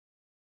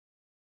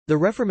The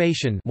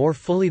Reformation, more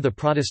fully the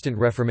Protestant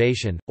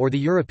Reformation, or the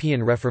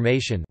European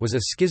Reformation, was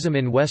a schism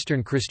in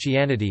Western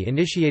Christianity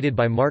initiated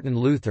by Martin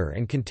Luther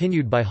and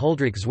continued by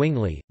Huldrych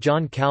Zwingli,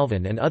 John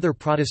Calvin and other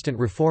Protestant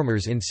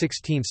reformers in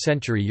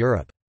 16th-century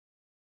Europe.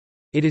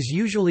 It is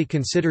usually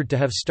considered to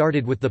have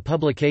started with the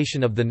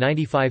publication of the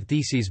 95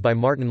 Theses by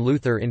Martin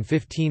Luther in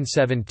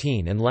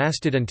 1517 and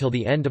lasted until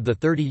the end of the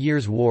 30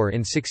 Years' War in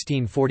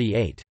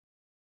 1648.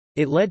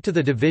 It led to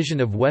the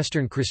division of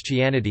Western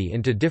Christianity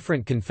into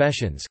different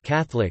confessions: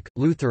 Catholic,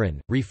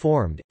 Lutheran,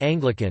 Reformed,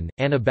 Anglican,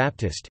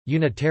 Anabaptist,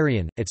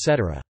 Unitarian,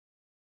 etc.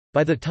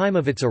 By the time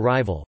of its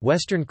arrival,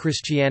 Western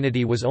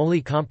Christianity was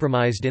only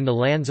compromised in the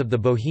lands of the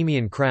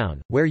Bohemian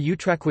Crown, where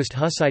Utraquist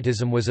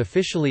Hussitism was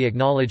officially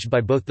acknowledged by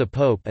both the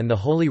Pope and the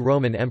Holy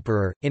Roman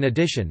Emperor. In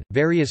addition,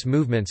 various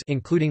movements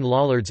including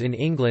Lollards in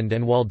England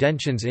and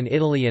Waldensians in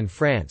Italy and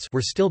France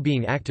were still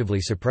being actively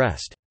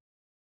suppressed.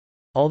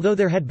 Although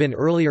there had been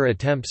earlier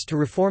attempts to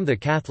reform the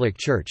Catholic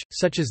Church,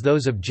 such as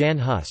those of Jan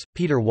Hus,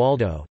 Peter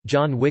Waldo,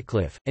 John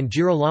Wycliffe, and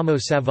Girolamo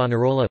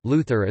Savonarola,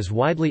 Luther is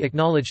widely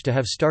acknowledged to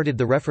have started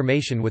the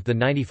Reformation with the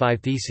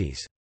 95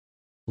 Theses.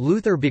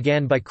 Luther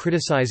began by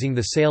criticizing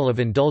the sale of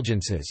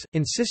indulgences,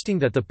 insisting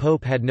that the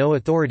Pope had no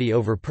authority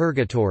over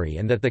purgatory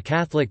and that the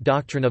Catholic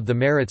doctrine of the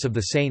merits of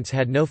the saints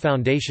had no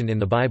foundation in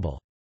the Bible.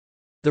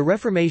 The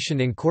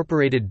Reformation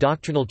incorporated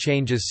doctrinal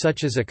changes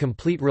such as a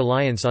complete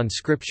reliance on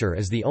Scripture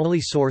as the only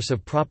source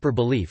of proper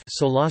belief,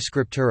 sola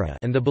scriptura,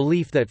 and the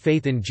belief that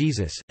faith in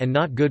Jesus, and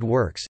not good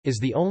works, is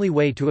the only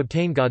way to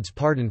obtain God's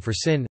pardon for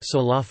sin,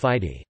 sola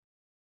fide.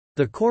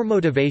 The core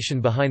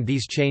motivation behind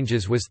these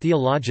changes was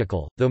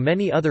theological, though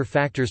many other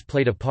factors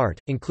played a part,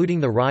 including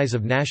the rise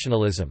of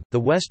nationalism, the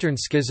Western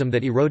Schism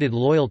that eroded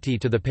loyalty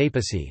to the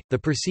papacy, the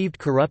perceived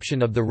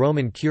corruption of the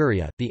Roman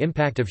Curia, the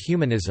impact of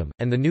humanism,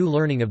 and the new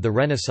learning of the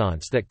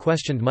Renaissance that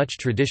questioned much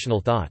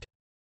traditional thought.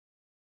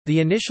 The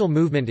initial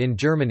movement in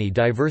Germany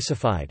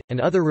diversified, and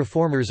other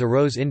reformers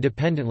arose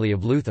independently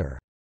of Luther.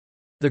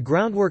 The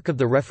groundwork of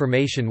the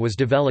Reformation was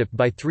developed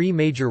by three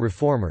major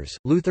reformers,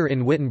 Luther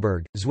in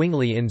Wittenberg,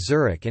 Zwingli in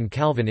Zurich and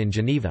Calvin in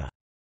Geneva.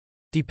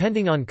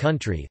 Depending on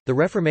country, the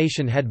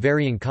Reformation had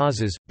varying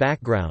causes,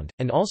 background,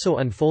 and also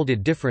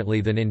unfolded differently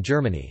than in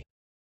Germany.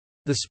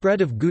 The spread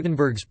of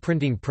Gutenberg's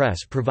printing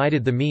press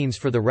provided the means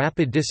for the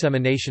rapid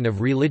dissemination of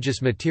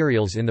religious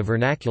materials in the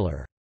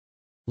vernacular.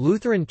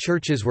 Lutheran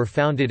churches were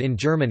founded in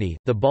Germany,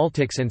 the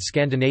Baltics and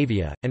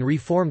Scandinavia, and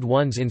reformed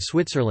ones in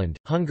Switzerland,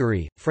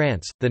 Hungary,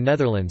 France, the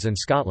Netherlands and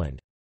Scotland.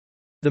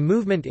 The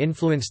movement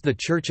influenced the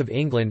Church of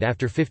England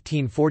after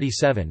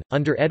 1547,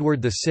 under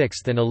Edward VI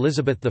and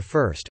Elizabeth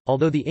I,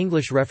 although the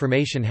English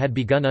Reformation had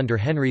begun under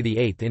Henry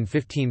VIII in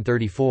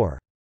 1534.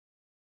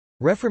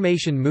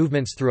 Reformation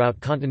movements throughout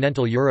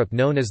continental Europe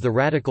known as the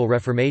Radical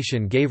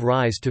Reformation gave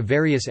rise to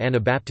various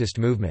Anabaptist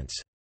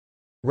movements.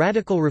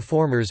 Radical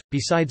reformers,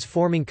 besides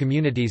forming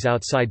communities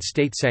outside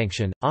state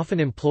sanction,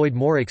 often employed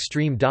more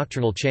extreme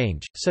doctrinal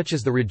change, such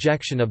as the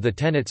rejection of the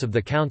tenets of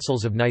the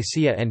Councils of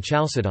Nicaea and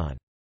Chalcedon.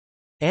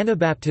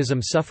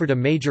 Anabaptism suffered a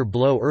major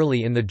blow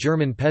early in the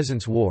German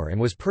Peasants' War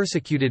and was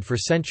persecuted for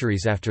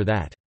centuries after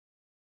that.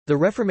 The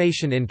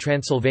Reformation in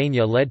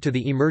Transylvania led to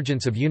the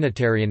emergence of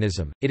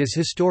Unitarianism. It is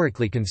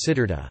historically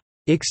considered a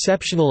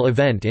exceptional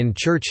event in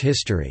church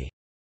history.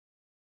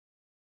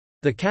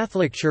 The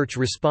Catholic Church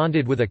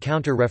responded with a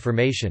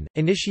counter-reformation,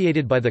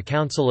 initiated by the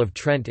Council of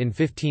Trent in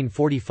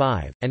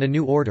 1545, and a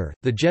new order,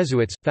 the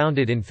Jesuits,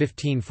 founded in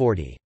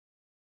 1540.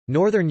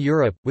 Northern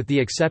Europe, with the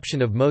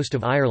exception of most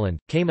of Ireland,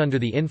 came under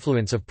the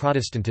influence of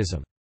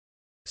Protestantism.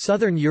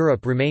 Southern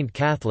Europe remained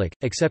Catholic,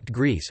 except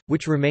Greece,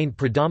 which remained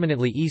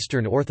predominantly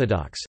Eastern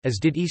Orthodox, as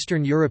did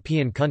Eastern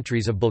European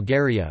countries of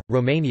Bulgaria,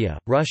 Romania,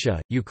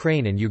 Russia,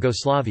 Ukraine and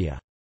Yugoslavia.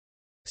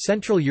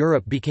 Central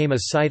Europe became a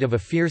site of a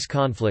fierce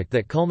conflict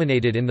that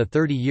culminated in the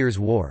 30 Years'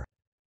 War.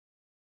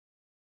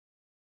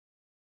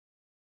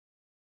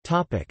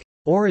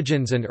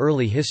 Origins and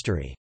early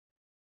history.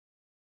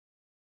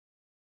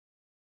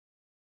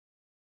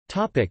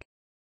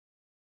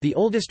 The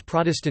oldest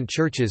Protestant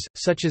churches,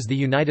 such as the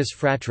Unitas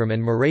Fratrum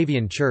and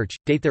Moravian Church,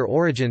 date their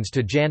origins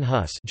to John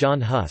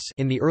Hus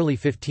in the early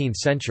 15th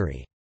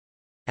century.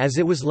 As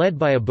it was led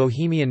by a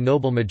Bohemian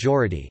noble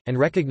majority, and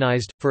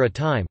recognized, for a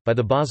time, by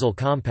the Basel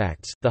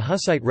Compacts, the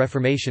Hussite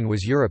Reformation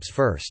was Europe's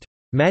first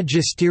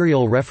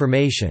magisterial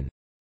reformation,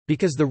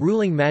 because the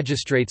ruling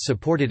magistrates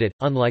supported it,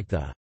 unlike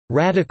the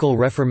Radical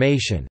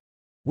Reformation,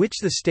 which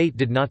the state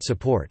did not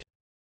support.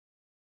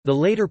 The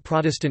later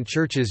Protestant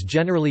churches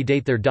generally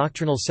date their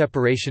doctrinal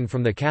separation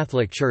from the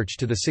Catholic Church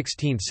to the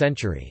 16th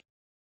century.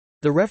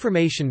 The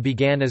Reformation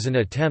began as an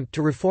attempt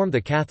to reform the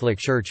Catholic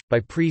Church,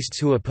 by priests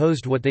who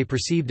opposed what they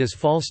perceived as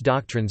false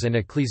doctrines and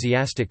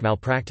ecclesiastic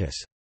malpractice.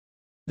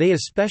 They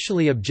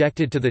especially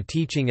objected to the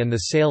teaching and the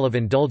sale of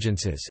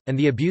indulgences, and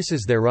the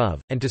abuses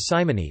thereof, and to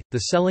simony, the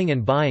selling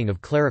and buying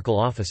of clerical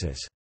offices.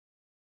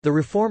 The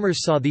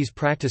Reformers saw these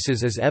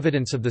practices as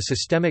evidence of the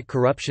systemic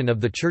corruption of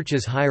the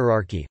Church's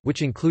hierarchy,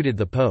 which included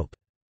the Pope.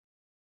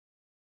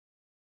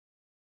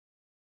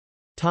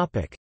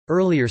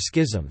 Earlier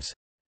schisms.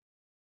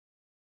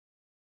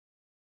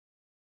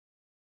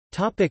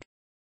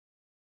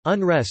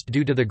 Unrest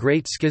due to the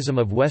Great Schism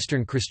of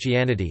Western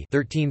Christianity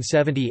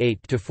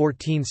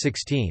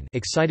 1378–1416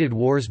 excited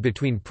wars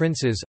between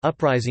princes,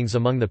 uprisings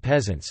among the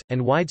peasants,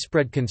 and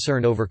widespread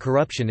concern over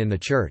corruption in the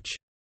Church.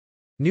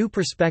 New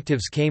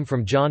perspectives came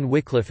from John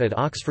Wycliffe at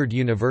Oxford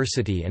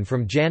University and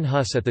from Jan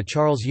Hus at the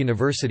Charles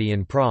University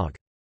in Prague.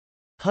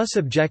 Hus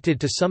objected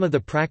to some of the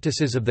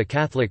practices of the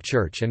Catholic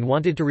Church and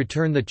wanted to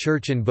return the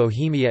Church in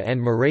Bohemia and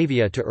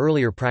Moravia to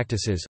earlier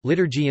practices,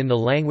 liturgy in the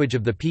language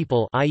of the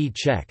people, i.e.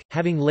 Czech,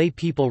 having lay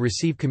people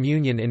receive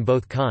communion in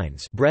both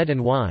kinds, bread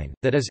and wine,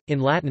 that is, in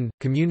Latin,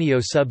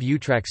 communio sub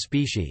utraque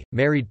specie,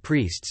 married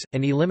priests,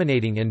 and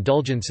eliminating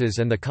indulgences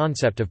and the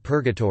concept of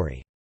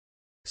purgatory.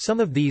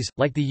 Some of these,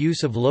 like the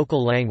use of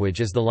local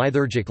language as the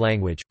liturgic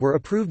language, were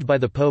approved by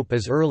the Pope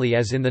as early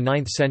as in the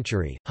 9th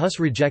century. Hus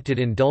rejected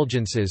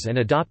indulgences and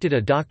adopted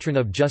a doctrine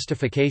of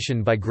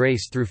justification by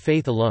grace through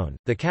faith alone.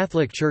 The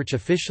Catholic Church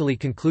officially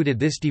concluded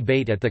this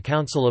debate at the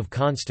Council of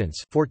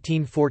Constance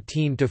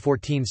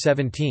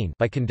 (1414–1417)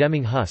 by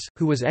condemning Hus,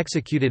 who was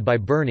executed by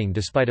burning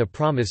despite a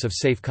promise of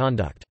safe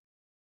conduct.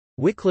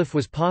 Wycliffe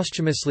was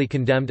posthumously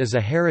condemned as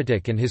a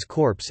heretic and his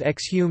corpse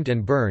exhumed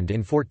and burned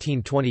in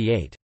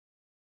 1428.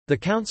 The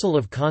Council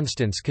of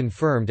Constance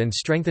confirmed and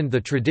strengthened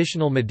the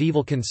traditional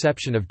medieval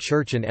conception of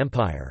church and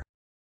empire.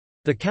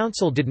 The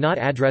council did not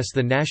address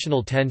the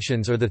national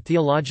tensions or the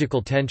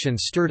theological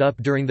tensions stirred up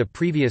during the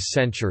previous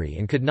century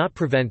and could not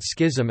prevent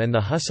schism and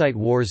the Hussite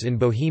wars in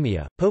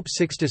Bohemia. Pope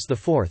Sixtus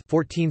IV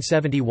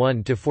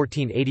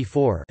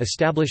 (1471–1484)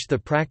 established the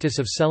practice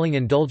of selling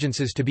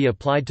indulgences to be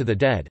applied to the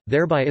dead,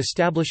 thereby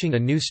establishing a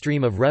new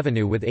stream of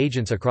revenue with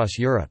agents across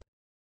Europe.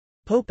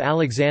 Pope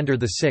Alexander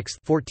VI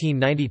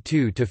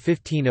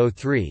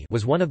 (1492–1503)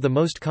 was one of the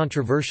most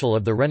controversial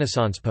of the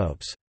Renaissance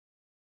popes.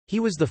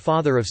 He was the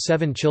father of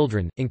 7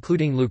 children,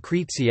 including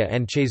Lucrezia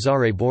and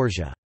Cesare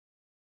Borgia.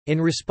 In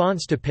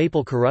response to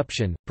papal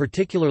corruption,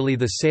 particularly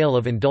the sale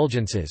of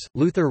indulgences,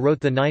 Luther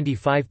wrote the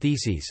 95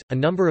 Theses. A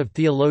number of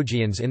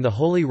theologians in the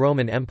Holy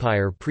Roman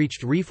Empire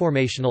preached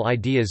reformational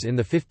ideas in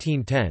the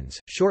 1510s,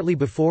 shortly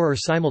before or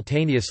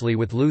simultaneously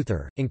with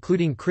Luther,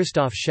 including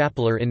Christoph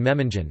Schappeler in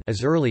Memmingen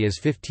as early as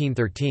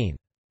 1513.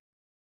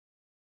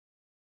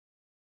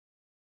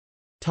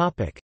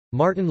 Topic: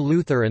 Martin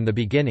Luther and the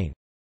beginning.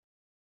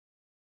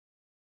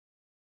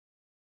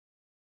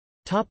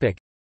 Topic: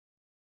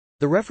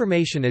 The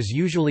Reformation is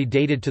usually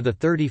dated to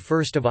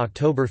 31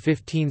 October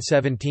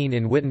 1517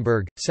 in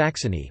Wittenberg,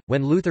 Saxony,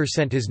 when Luther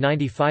sent his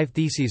 95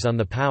 Theses on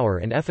the power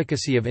and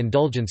efficacy of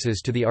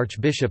indulgences to the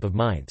Archbishop of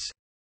Mainz.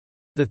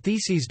 The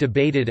theses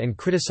debated and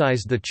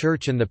criticized the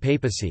Church and the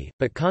papacy,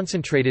 but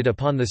concentrated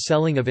upon the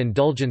selling of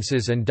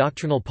indulgences and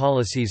doctrinal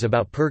policies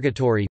about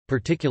purgatory,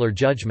 particular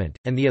judgment,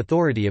 and the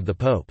authority of the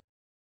Pope.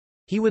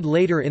 He would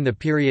later in the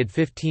period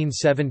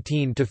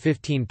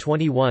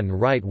 1517–1521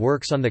 write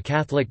works on the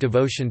Catholic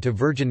devotion to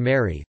Virgin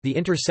Mary, the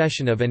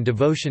intercession of and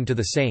devotion to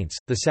the saints,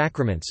 the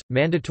sacraments,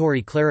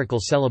 mandatory clerical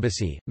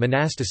celibacy,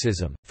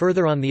 monasticism,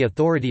 further on the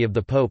authority of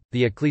the Pope,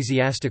 the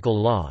ecclesiastical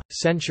law,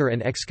 censure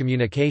and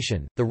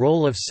excommunication, the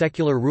role of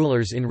secular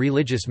rulers in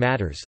religious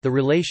matters, the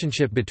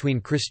relationship between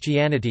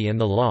Christianity and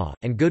the law,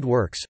 and good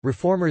works.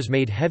 Reformers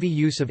made heavy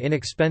use of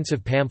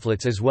inexpensive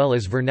pamphlets as well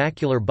as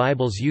vernacular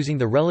Bibles using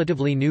the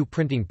relatively new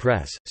printing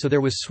press, so there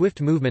was swift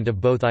movement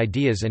of both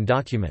ideas and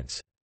documents.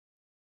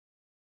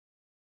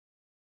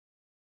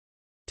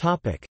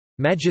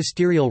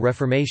 Magisterial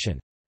Reformation.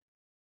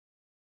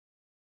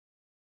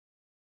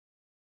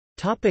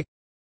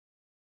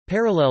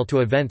 Parallel to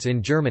events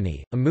in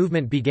Germany, a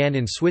movement began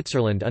in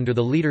Switzerland under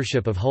the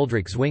leadership of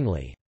Huldrych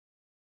Zwingli.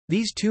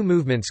 These two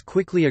movements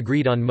quickly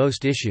agreed on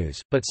most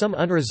issues, but some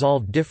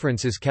unresolved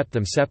differences kept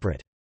them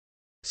separate.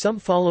 Some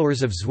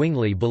followers of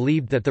Zwingli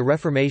believed that the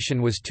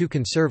Reformation was too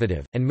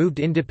conservative, and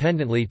moved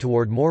independently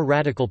toward more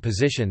radical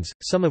positions,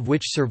 some of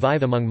which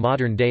survive among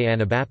modern-day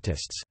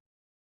Anabaptists.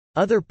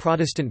 Other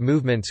Protestant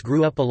movements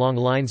grew up along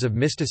lines of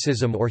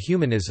mysticism or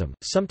humanism,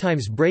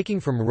 sometimes breaking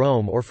from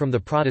Rome or from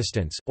the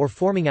Protestants, or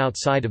forming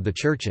outside of the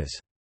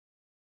churches.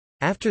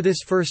 After this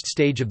first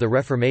stage of the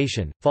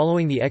Reformation,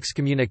 following the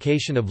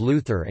excommunication of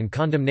Luther and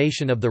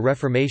condemnation of the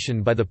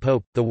Reformation by the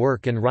Pope, the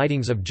work and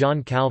writings of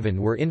John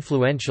Calvin were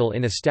influential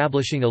in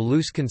establishing a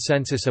loose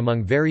consensus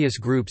among various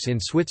groups in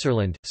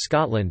Switzerland,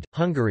 Scotland,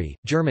 Hungary,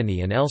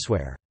 Germany and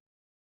elsewhere.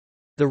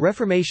 The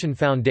Reformation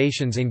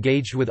foundations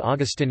engaged with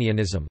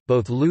Augustinianism.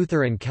 Both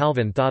Luther and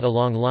Calvin thought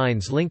along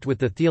lines linked with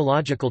the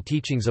theological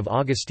teachings of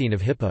Augustine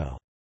of Hippo.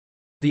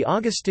 The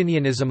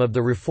Augustinianism of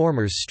the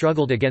Reformers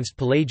struggled against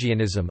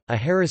Pelagianism, a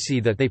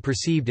heresy that they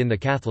perceived in the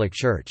Catholic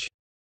Church.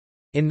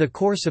 In the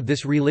course of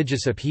this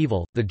religious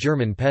upheaval, the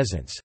German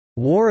peasants'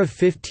 War of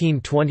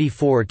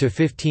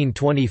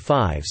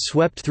 1524–1525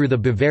 swept through the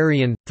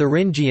Bavarian,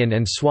 Thuringian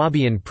and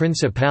Swabian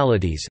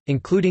principalities,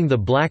 including the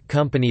Black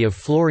Company of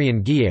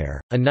Florian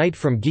Guier, a knight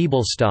from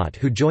Giebelstadt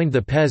who joined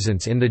the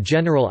peasants in the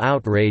general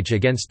outrage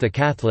against the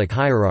Catholic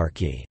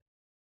hierarchy.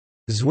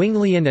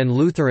 Zwinglian and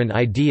Lutheran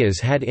ideas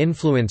had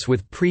influence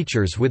with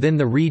preachers within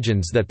the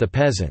regions that the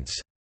peasants'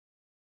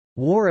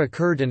 war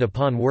occurred and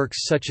upon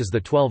works such as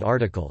the 12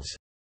 Articles.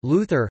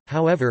 Luther,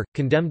 however,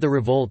 condemned the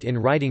revolt in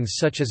writings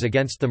such as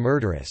Against the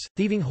Murderous,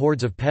 Thieving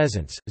Hordes of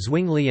Peasants.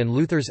 Zwingli and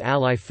Luther's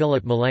ally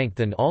Philip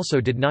Melanchthon also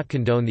did not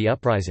condone the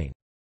uprising.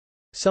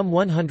 Some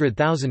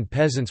 100,000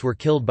 peasants were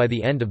killed by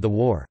the end of the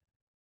war.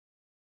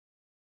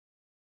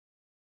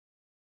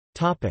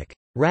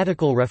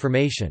 Radical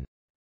Reformation.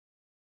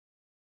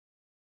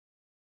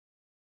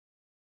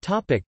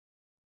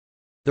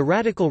 The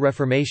Radical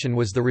Reformation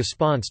was the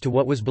response to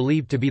what was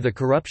believed to be the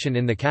corruption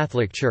in the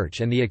Catholic Church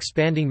and the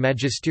expanding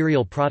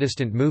magisterial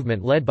Protestant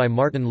movement led by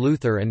Martin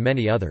Luther and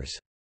many others.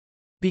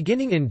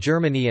 Beginning in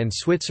Germany and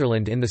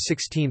Switzerland in the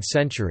 16th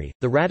century,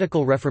 the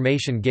Radical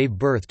Reformation gave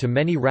birth to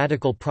many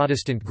radical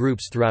Protestant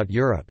groups throughout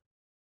Europe.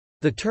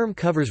 The term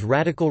covers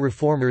radical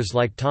reformers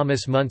like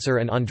Thomas Müntzer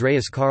and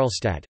Andreas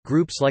Karlstadt,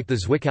 groups like the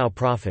Zwickau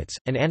Prophets,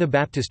 and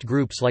Anabaptist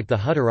groups like the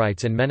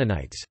Hutterites and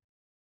Mennonites.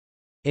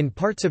 In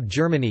parts of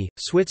Germany,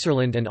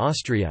 Switzerland and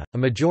Austria, a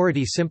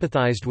majority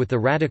sympathized with the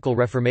Radical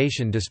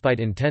Reformation despite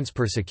intense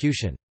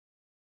persecution.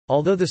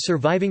 Although the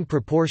surviving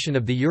proportion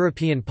of the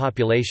European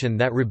population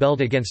that rebelled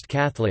against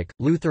Catholic,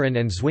 Lutheran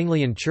and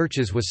Zwinglian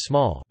churches was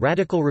small,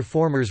 radical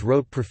reformers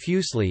wrote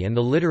profusely and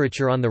the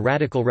literature on the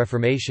Radical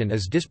Reformation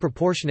is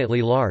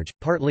disproportionately large,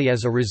 partly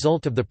as a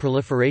result of the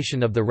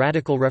proliferation of the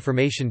Radical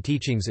Reformation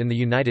teachings in the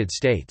United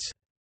States.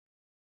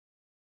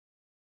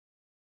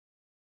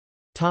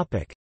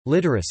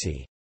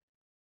 Literacy.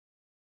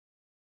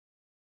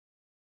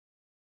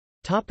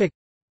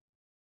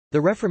 The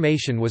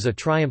Reformation was a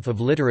triumph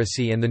of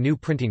literacy and the new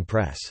printing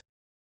press.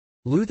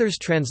 Luther's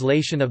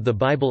translation of the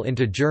Bible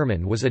into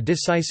German was a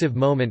decisive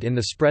moment in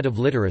the spread of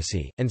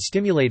literacy, and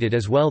stimulated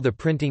as well the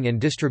printing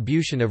and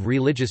distribution of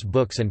religious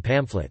books and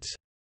pamphlets.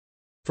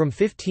 From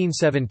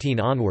 1517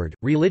 onward,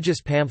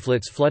 religious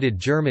pamphlets flooded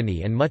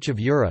Germany and much of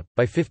Europe.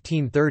 By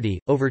 1530,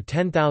 over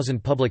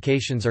 10,000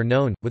 publications are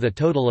known, with a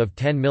total of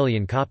 10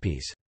 million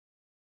copies.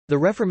 The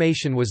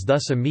Reformation was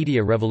thus a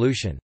media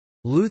revolution.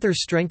 Luther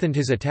strengthened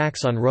his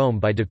attacks on Rome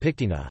by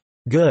depicting a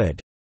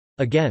good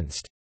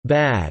against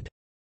bad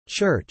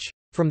church.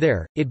 From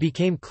there, it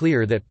became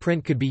clear that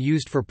print could be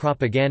used for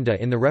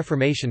propaganda in the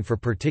Reformation for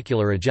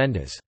particular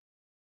agendas.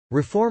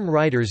 Reform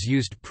writers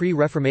used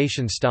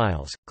pre-Reformation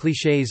styles,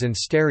 clichés and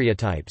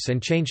stereotypes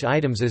and changed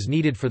items as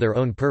needed for their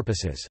own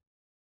purposes.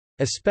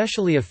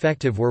 Especially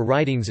effective were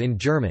writings in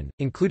German,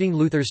 including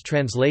Luther's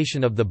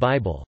translation of the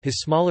Bible,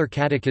 his smaller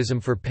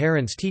catechism for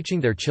parents teaching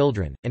their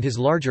children, and his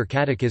larger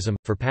catechism,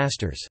 for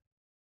pastors.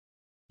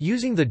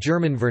 Using the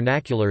German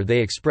vernacular they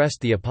expressed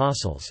the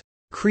Apostles'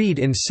 Creed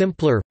in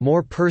simpler,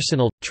 more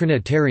personal,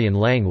 Trinitarian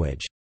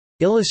language.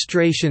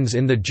 Illustrations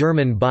in the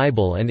German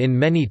Bible and in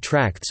many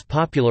tracts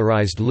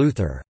popularized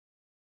Luther's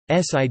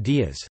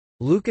ideas.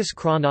 Lucas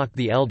Cranach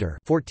the Elder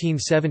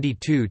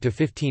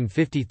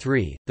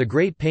 (1472–1553), the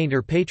great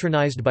painter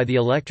patronized by the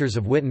electors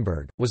of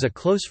Wittenberg, was a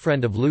close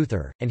friend of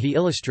Luther, and he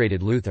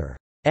illustrated Luther's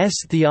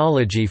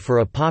theology for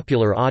a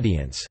popular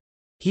audience.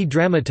 He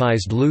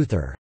dramatized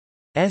Luther's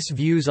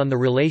views on the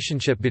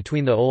relationship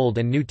between the Old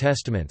and New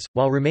Testaments,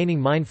 while remaining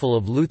mindful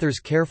of Luther's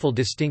careful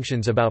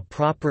distinctions about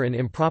proper and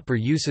improper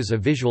uses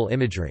of visual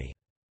imagery.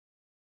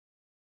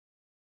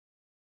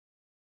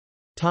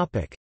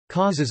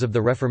 Causes of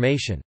the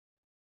Reformation.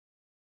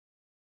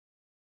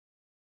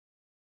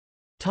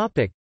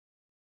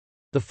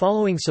 The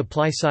following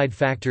supply-side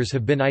factors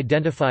have been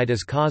identified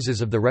as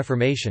causes of the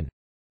Reformation.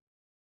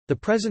 The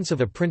presence of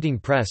a printing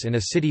press in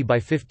a city by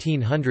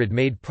 1500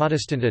 made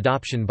Protestant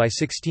adoption by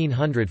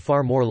 1600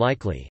 far more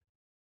likely.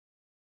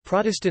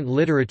 Protestant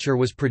literature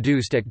was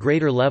produced at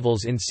greater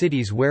levels in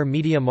cities where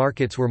media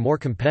markets were more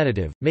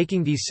competitive,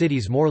 making these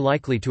cities more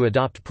likely to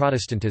adopt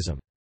Protestantism.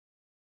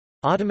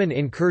 Ottoman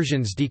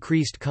incursions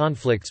decreased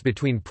conflicts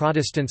between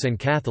Protestants and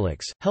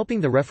Catholics, helping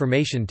the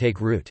Reformation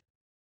take root.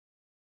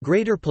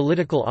 Greater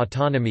political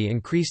autonomy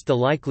increased the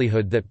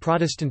likelihood that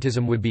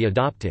Protestantism would be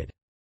adopted.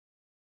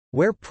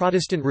 Where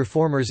Protestant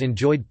reformers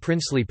enjoyed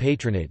princely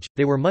patronage,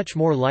 they were much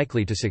more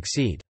likely to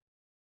succeed.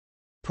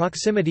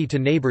 Proximity to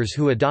neighbors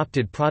who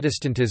adopted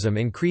Protestantism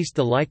increased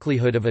the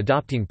likelihood of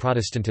adopting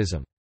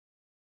Protestantism.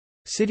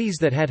 Cities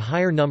that had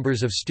higher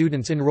numbers of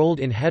students enrolled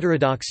in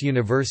heterodox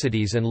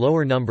universities and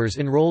lower numbers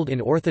enrolled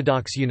in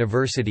Orthodox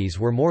universities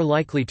were more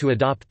likely to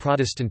adopt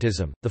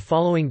Protestantism. The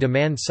following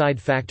demand-side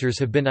factors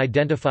have been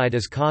identified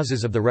as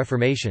causes of the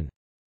Reformation.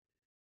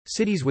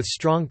 Cities with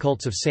strong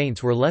cults of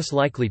saints were less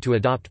likely to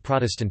adopt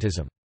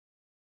Protestantism.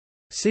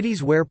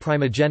 Cities where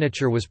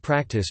primogeniture was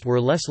practiced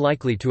were less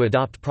likely to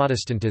adopt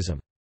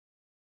Protestantism.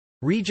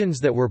 Regions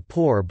that were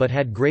poor but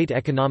had great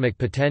economic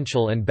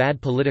potential and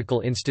bad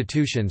political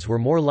institutions were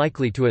more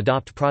likely to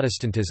adopt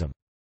Protestantism.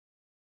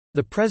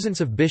 The presence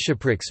of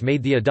bishoprics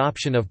made the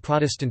adoption of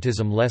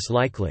Protestantism less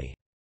likely.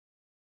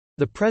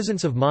 The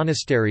presence of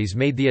monasteries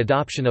made the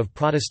adoption of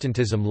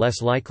Protestantism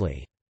less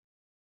likely.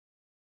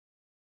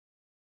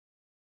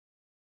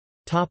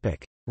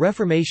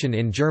 Reformation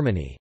in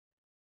Germany.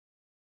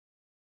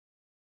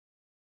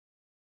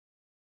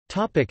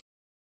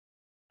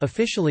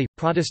 Officially,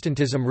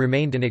 Protestantism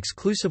remained an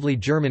exclusively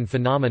German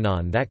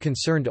phenomenon that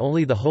concerned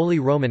only the Holy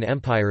Roman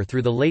Empire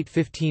through the late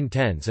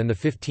 1510s and the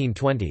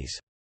 1520s.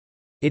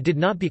 It did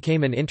not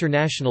become an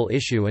international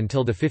issue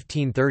until the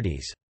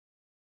 1530s.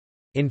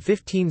 In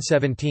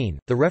 1517,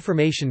 the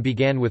Reformation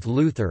began with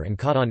Luther and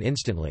caught on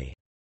instantly.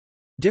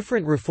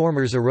 Different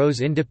reformers arose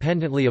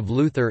independently of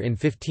Luther in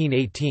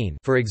 1518,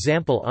 for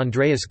example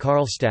Andreas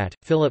Karlstadt,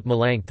 Philip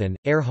Melanchthon,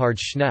 Erhard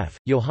Schneff,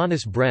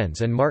 Johannes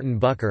Brenz and Martin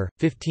Bucer,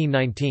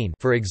 1519,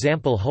 for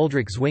example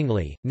Huldrych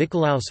Zwingli,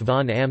 Nikolaus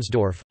von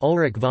Amsdorf,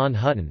 Ulrich von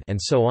Hutten, and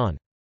so on.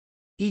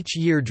 Each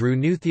year drew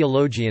new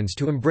theologians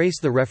to embrace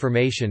the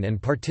Reformation and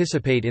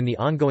participate in the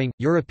ongoing,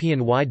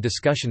 European-wide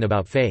discussion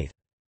about faith.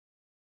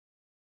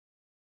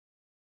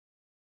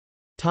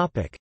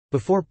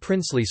 Before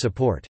princely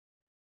support.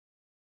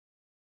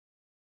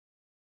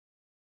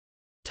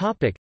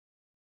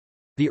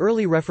 The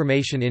early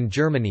Reformation in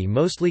Germany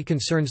mostly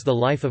concerns the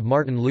life of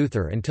Martin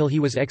Luther until he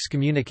was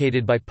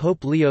excommunicated by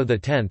Pope Leo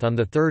X on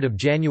 3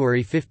 January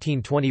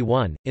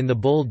 1521, in the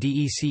bull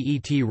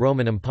Decet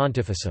Romanum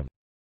Pontificum.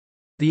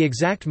 The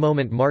exact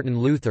moment Martin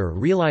Luther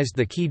realized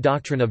the key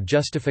doctrine of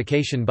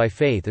justification by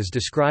faith is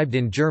described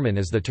in German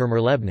as the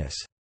Turmerlebnis.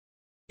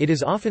 It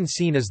is often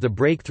seen as the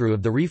breakthrough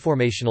of the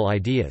reformational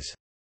ideas.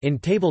 In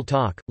table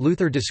talk,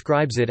 Luther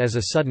describes it as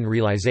a sudden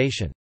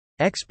realization.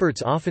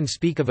 Experts often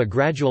speak of a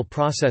gradual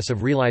process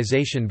of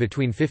realization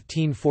between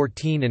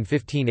 1514 and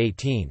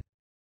 1518.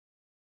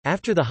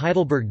 After the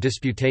Heidelberg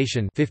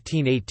Disputation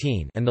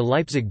 1518 and the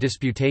Leipzig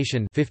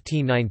Disputation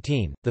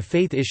 1519, the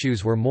faith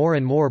issues were more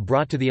and more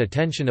brought to the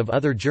attention of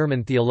other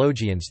German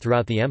theologians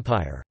throughout the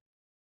empire.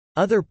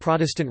 Other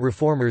Protestant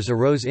reformers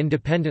arose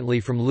independently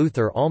from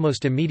Luther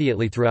almost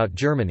immediately throughout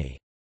Germany.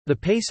 The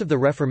pace of the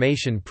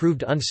Reformation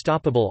proved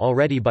unstoppable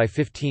already by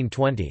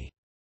 1520.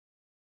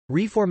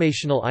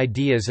 Reformational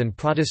ideas and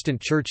Protestant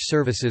church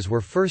services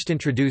were first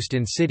introduced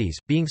in cities,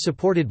 being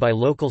supported by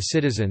local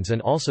citizens and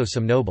also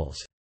some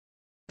nobles.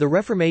 The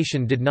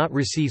Reformation did not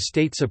receive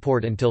state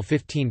support until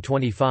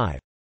 1525.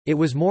 It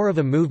was more of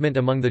a movement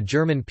among the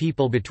German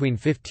people between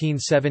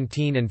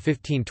 1517 and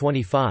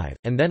 1525,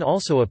 and then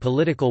also a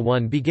political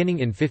one beginning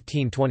in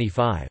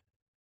 1525.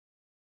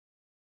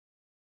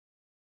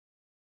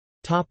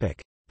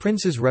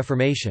 Princes'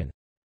 Reformation.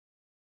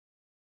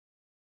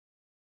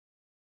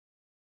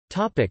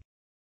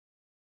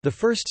 The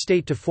first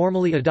state to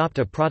formally adopt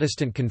a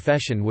Protestant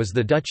confession was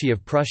the Duchy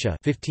of Prussia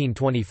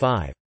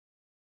 1525.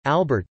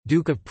 Albert,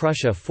 Duke of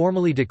Prussia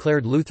formally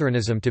declared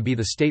Lutheranism to be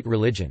the state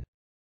religion.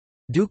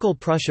 Ducal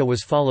Prussia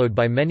was followed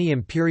by many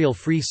imperial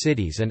free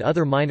cities and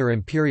other minor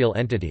imperial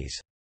entities.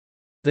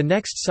 The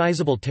next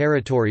sizable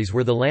territories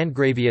were the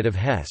Landgraviate of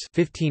Hesse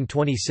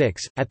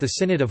 1526, at the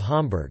Synod of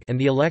Hamburg, and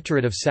the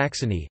Electorate of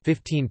Saxony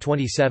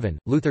 1527,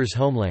 Luther's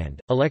homeland,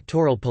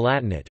 Electoral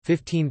Palatinate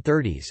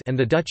 1530s, and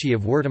the Duchy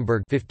of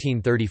Württemberg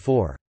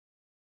 1534.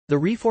 The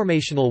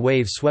reformational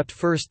wave swept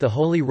first the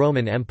Holy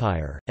Roman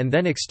Empire, and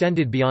then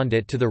extended beyond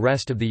it to the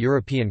rest of the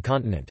European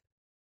continent.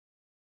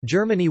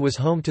 Germany was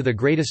home to the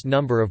greatest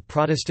number of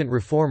Protestant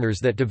reformers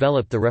that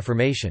developed the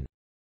Reformation.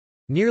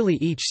 Nearly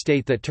each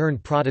state that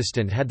turned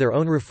Protestant had their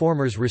own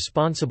reformers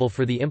responsible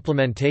for the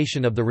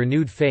implementation of the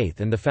renewed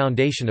faith and the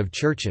foundation of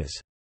churches.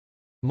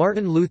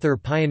 Martin Luther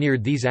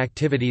pioneered these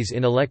activities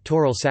in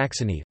electoral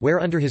Saxony,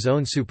 where under his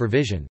own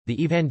supervision,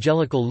 the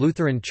Evangelical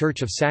Lutheran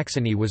Church of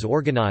Saxony was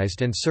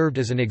organized and served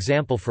as an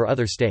example for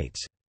other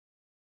states.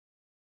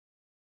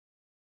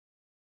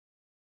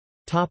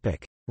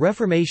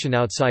 Reformation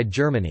outside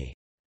Germany.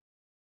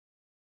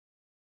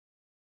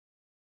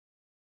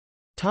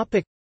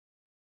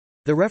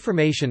 The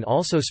Reformation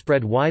also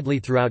spread widely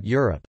throughout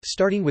Europe,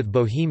 starting with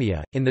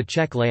Bohemia, in the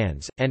Czech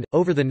lands, and,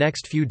 over the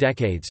next few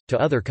decades, to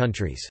other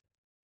countries.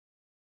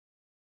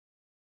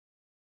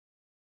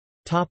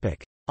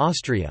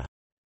 Austria.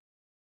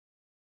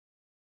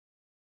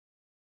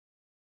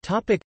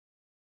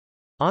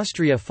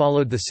 Austria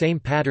followed the same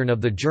pattern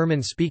of the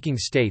German-speaking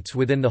states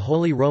within the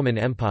Holy Roman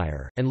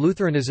Empire, and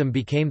Lutheranism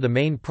became the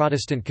main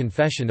Protestant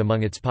confession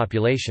among its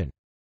population.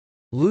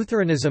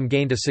 Lutheranism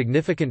gained a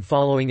significant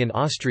following in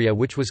Austria,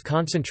 which was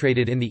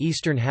concentrated in the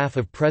eastern half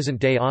of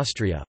present-day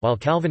Austria, while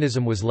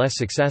Calvinism was less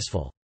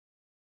successful.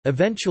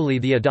 Eventually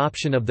the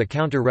adoption of the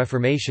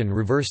Counter-Reformation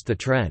reversed the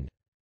trend.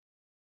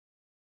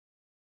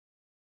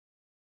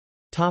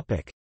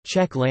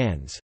 Czech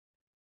lands.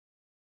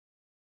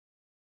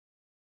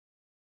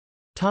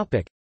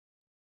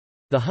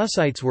 The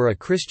Hussites were a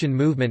Christian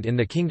movement in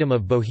the Kingdom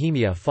of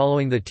Bohemia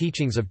following the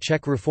teachings of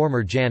Czech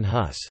reformer Jan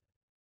Hus.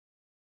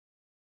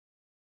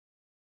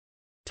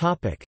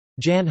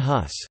 Jan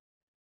Hus.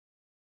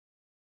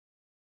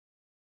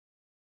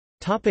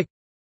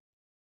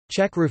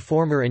 Czech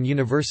reformer and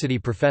university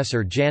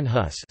professor Jan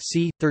Hus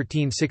c.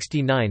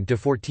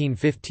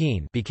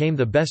 1369–1415 became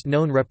the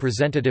best-known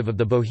representative of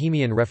the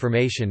Bohemian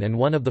Reformation and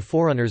one of the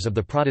forerunners of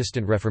the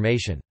Protestant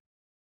Reformation.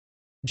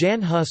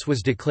 Jan Hus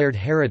was declared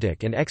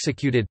heretic and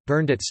executed,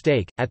 burned at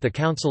stake, at the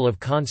Council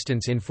of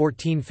Constance in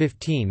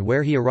 1415,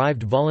 where he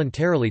arrived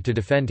voluntarily to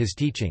defend his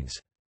teachings.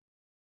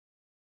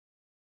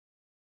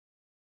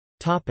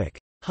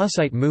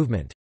 Hussite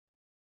movement.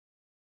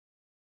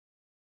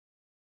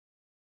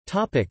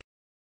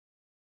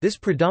 This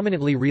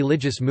predominantly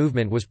religious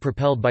movement was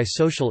propelled by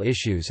social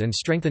issues and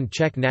strengthened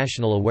Czech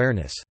national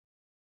awareness.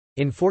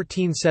 In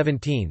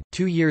 1417,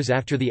 2 years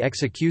after the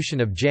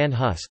execution of Jan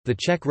Hus, the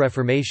Czech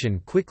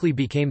Reformation quickly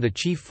became the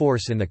chief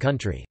force in the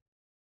country.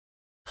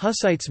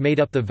 Hussites made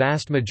up the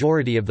vast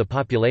majority of the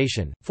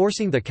population,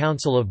 forcing the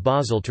Council of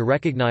Basel to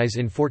recognize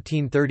in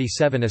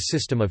 1437 a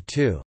system of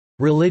two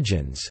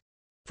religions,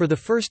 for the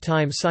first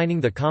time signing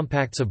the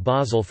Compacts of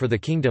Basel for the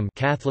Kingdom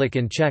Catholic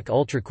and Czech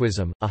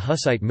Ultraquism, a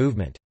Hussite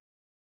movement.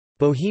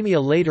 Bohemia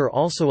later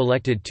also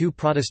elected two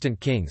Protestant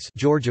kings,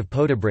 George of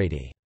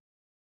Poděbrady.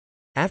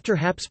 After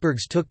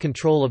Habsburgs took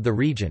control of the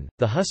region,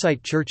 the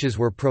Hussite churches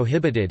were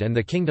prohibited and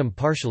the kingdom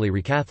partially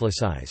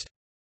recatholicized.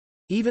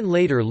 Even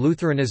later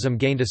Lutheranism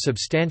gained a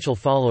substantial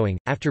following,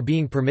 after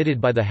being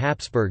permitted by the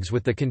Habsburgs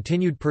with the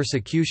continued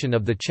persecution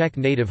of the Czech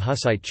native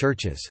Hussite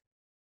churches.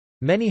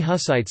 Many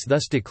Hussites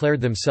thus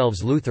declared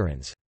themselves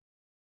Lutherans.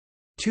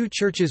 Two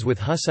churches with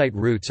Hussite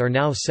roots are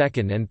now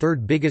second and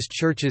third biggest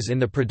churches in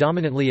the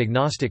predominantly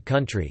agnostic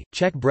country,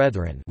 Czech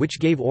Brethren, which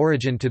gave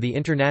origin to the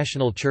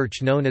international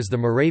church known as the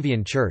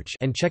Moravian Church,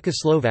 and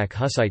Czechoslovak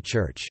Hussite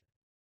Church.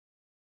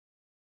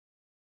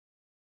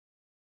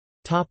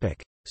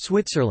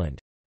 Switzerland.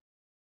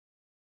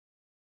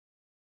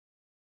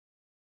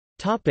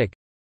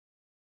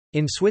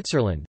 In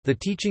Switzerland, the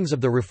teachings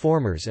of the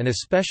Reformers and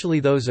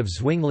especially those of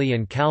Zwingli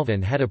and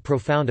Calvin had a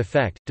profound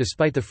effect,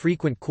 despite the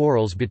frequent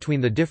quarrels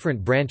between the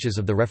different branches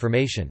of the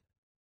Reformation.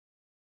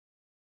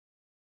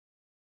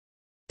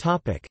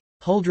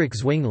 Huldrych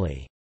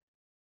Zwingli.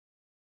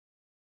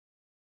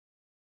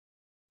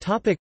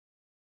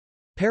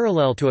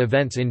 Parallel to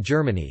events in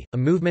Germany, a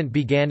movement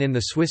began in the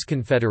Swiss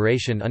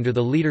Confederation under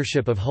the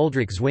leadership of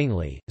Huldrych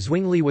Zwingli.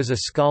 Zwingli was a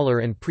scholar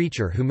and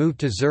preacher who moved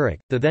to Zurich,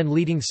 the then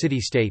leading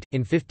city-state,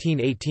 in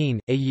 1518,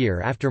 a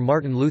year after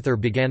Martin Luther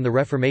began the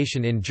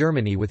Reformation in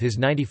Germany with his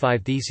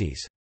 95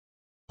 Theses.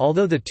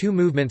 Although the two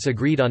movements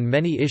agreed on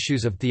many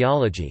issues of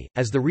theology,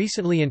 as the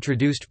recently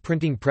introduced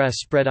printing press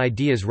spread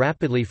ideas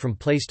rapidly from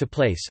place to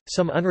place,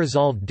 some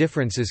unresolved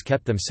differences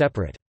kept them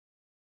separate.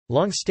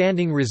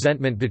 Long-standing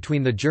resentment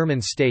between the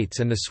German states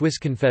and the Swiss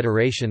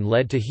Confederation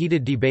led to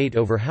heated debate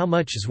over how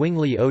much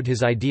Zwingli owed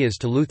his ideas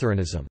to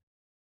Lutheranism.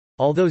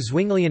 Although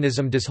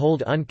Zwinglianism does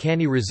hold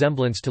uncanny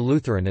resemblance to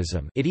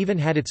Lutheranism, it even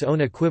had its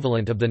own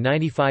equivalent of the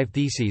 95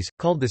 Theses,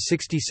 called the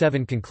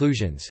 67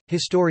 Conclusions.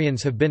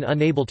 Historians have been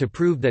unable to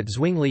prove that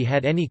Zwingli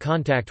had any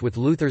contact with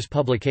Luther's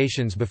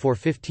publications before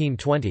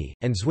 1520,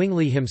 and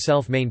Zwingli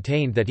himself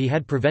maintained that he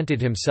had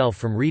prevented himself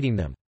from reading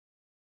them.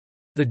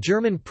 The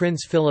German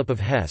Prince Philip of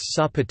Hesse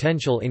saw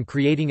potential in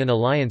creating an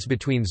alliance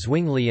between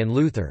Zwingli and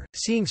Luther,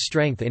 seeing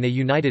strength in a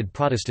united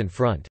Protestant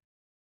front.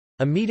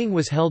 A meeting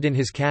was held in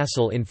his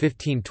castle in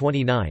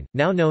 1529,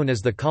 now known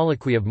as the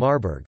Colloquy of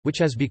Marburg, which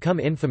has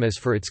become infamous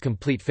for its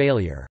complete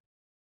failure.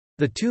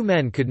 The two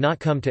men could not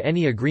come to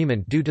any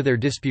agreement due to their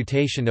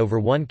disputation over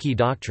one key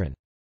doctrine.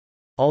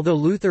 Although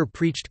Luther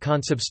preached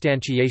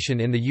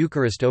consubstantiation in the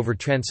Eucharist over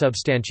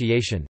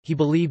transubstantiation, he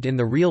believed in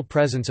the real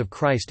presence of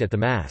Christ at the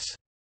Mass.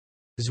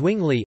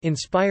 Zwingli,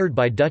 inspired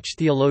by Dutch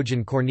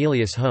theologian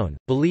Cornelius Hoen,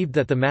 believed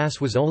that the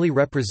Mass was only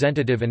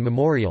representative and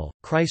memorial,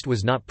 Christ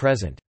was not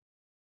present.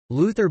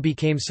 Luther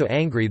became so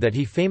angry that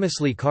he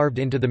famously carved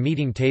into the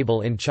meeting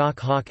table in chalk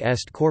hoc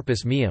est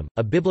corpus meum,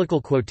 a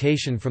biblical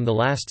quotation from the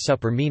Last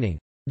Supper meaning,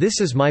 "This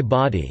is my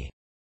body."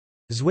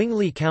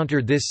 Zwingli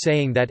countered this,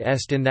 saying that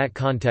est in that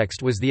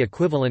context was the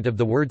equivalent of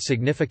the word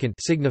significant,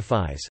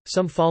 signifies.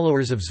 Some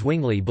followers of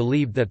Zwingli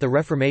believed that the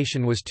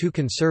Reformation was too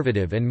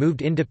conservative and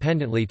moved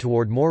independently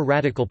toward more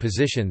radical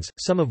positions,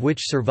 some of which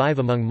survive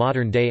among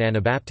modern-day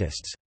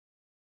Anabaptists.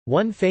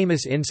 One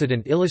famous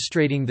incident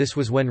illustrating this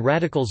was when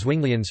radical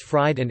Zwinglians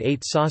fried and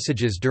ate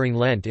sausages during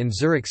Lent in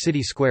Zurich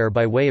city square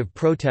by way of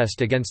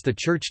protest against the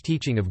church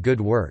teaching of good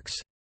works.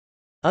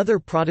 Other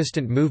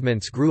Protestant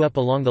movements grew up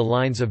along the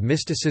lines of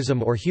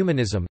mysticism or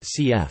humanism,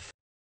 cf.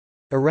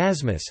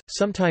 Erasmus,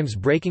 sometimes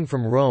breaking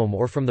from Rome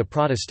or from the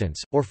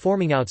Protestants, or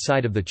forming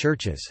outside of the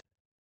churches.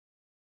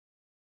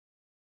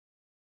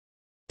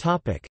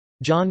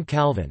 John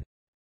Calvin.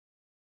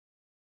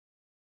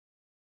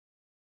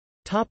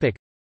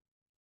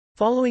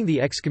 Following the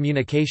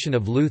excommunication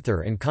of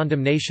Luther and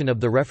condemnation of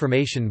the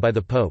Reformation by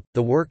the Pope,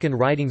 the work and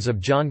writings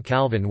of John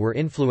Calvin were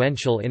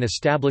influential in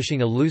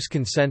establishing a loose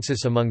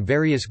consensus among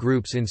various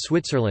groups in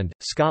Switzerland,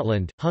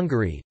 Scotland,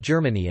 Hungary,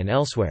 Germany and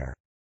elsewhere.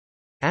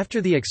 After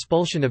the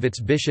expulsion of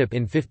its bishop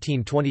in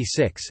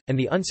 1526, and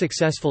the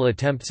unsuccessful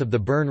attempts of the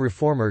Bern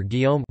reformer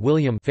Guillaume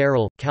William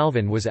Farel,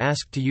 Calvin was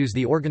asked to use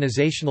the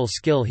organizational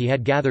skill he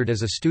had gathered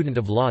as a student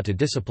of law to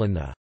discipline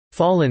the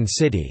 «fallen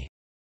city»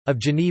 of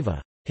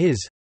Geneva.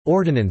 His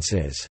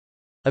 «ordinances»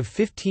 of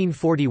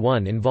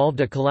 1541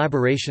 involved a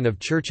collaboration of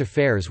church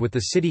affairs with the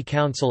city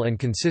council and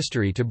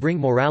consistory to bring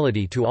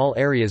morality to all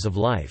areas of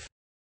life.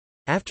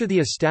 After the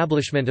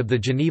establishment of the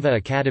Geneva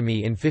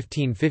Academy in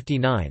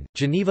 1559,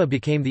 Geneva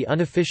became the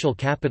unofficial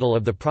capital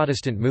of the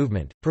Protestant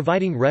movement,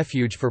 providing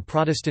refuge for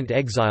Protestant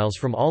exiles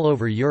from all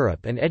over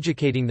Europe and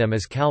educating them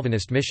as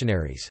Calvinist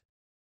missionaries.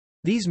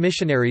 These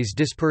missionaries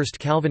dispersed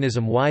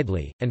Calvinism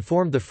widely, and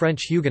formed the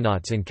French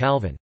Huguenots in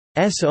Calvin's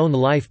own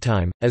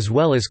lifetime, as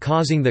well as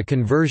causing the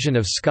conversion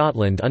of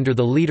Scotland under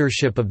the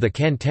leadership of the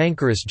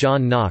cantankerous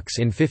John Knox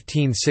in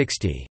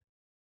 1560.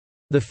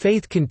 The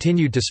faith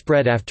continued to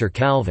spread after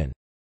Calvin's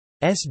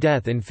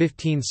death in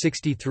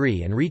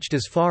 1563 and reached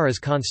as far as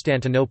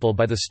Constantinople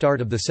by the start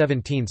of the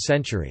 17th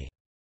century.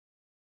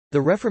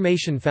 The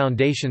Reformation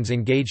foundations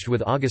engaged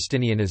with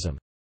Augustinianism.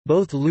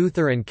 Both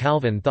Luther and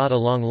Calvin thought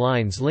along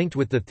lines linked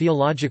with the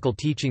theological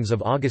teachings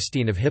of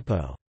Augustine of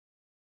Hippo.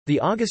 The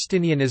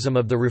Augustinianism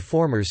of the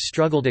Reformers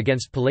struggled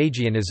against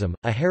Pelagianism,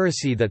 a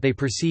heresy that they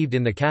perceived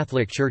in the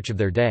Catholic Church of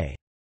their day.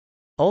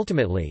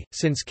 Ultimately,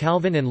 since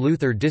Calvin and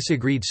Luther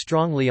disagreed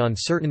strongly on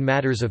certain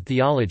matters of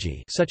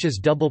theology such as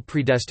double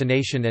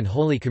predestination and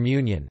Holy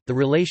Communion, the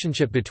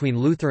relationship between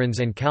Lutherans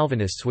and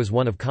Calvinists was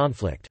one of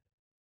conflict.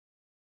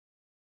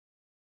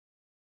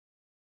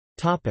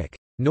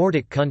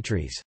 Nordic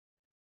countries.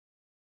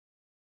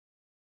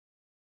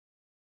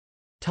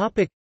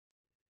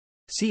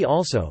 See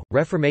also,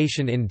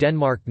 Reformation in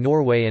Denmark,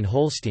 Norway and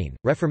Holstein,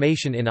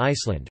 Reformation in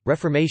Iceland,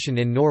 Reformation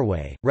in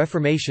Norway,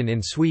 Reformation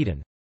in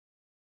Sweden.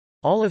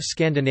 All of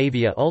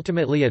Scandinavia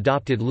ultimately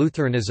adopted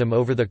Lutheranism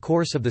over the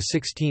course of the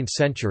 16th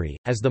century,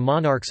 as the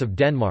monarchs of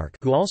Denmark,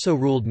 who also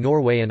ruled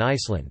Norway and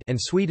Iceland, and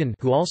Sweden,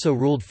 who also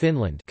ruled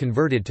Finland,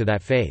 converted to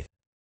that faith.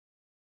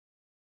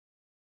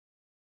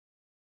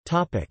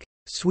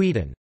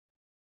 Sweden.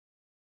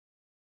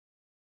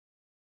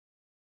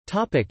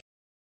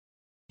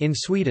 In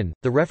Sweden,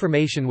 the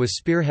Reformation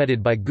was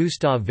spearheaded by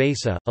Gustav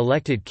Vasa,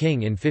 elected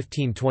king in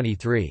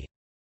 1523.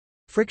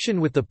 Friction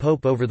with the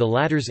Pope over the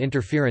latter's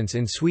interference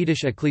in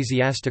Swedish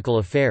ecclesiastical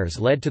affairs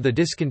led to the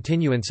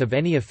discontinuance of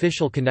any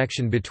official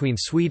connection between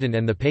Sweden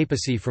and the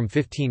papacy from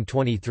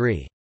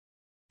 1523.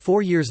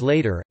 4 years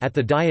later, at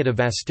the Diet of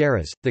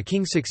Västerås, the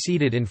king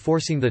succeeded in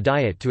forcing the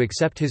Diet to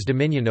accept his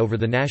dominion over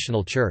the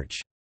national church.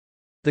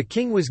 The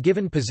king was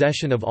given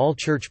possession of all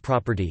church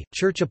property,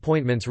 church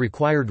appointments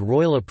required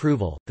royal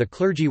approval, the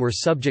clergy were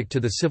subject to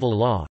the civil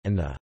law, and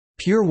the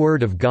pure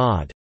word of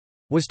God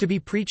was to be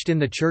preached in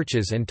the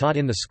churches and taught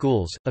in the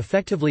schools,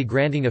 effectively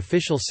granting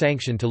official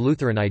sanction to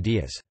Lutheran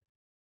ideas.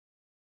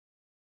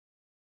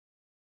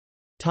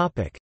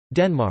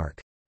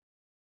 Denmark.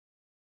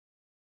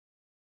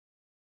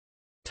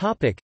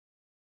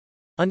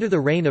 Under the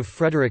reign of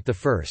Frederick I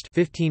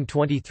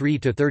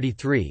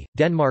 (1523–33),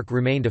 Denmark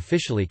remained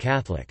officially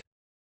Catholic.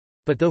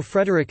 But though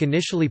Frederick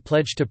initially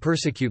pledged to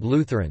persecute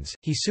Lutherans,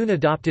 he soon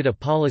adopted a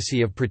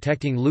policy of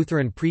protecting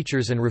Lutheran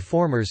preachers and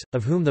reformers,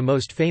 of whom the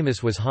most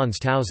famous was Hans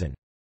Tausen.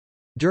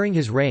 During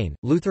his reign,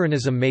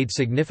 Lutheranism made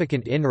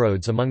significant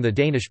inroads among the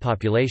Danish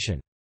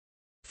population.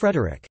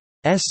 Frederick's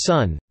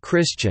son,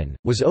 Christian,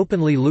 was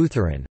openly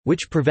Lutheran,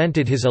 which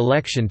prevented his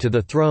election to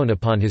the throne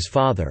upon his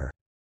father's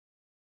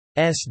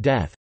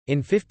death. In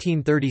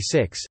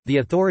 1536, the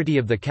authority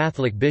of the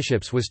Catholic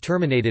bishops was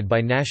terminated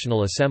by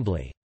National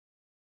Assembly.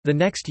 The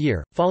next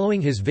year,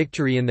 following his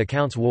victory in the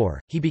Counts'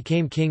 War, he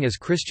became king as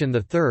Christian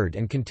III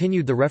and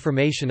continued the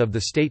reformation of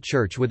the state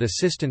church with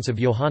assistance of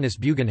Johannes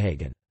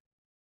Bugenhagen.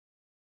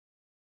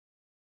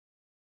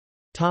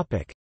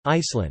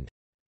 Iceland.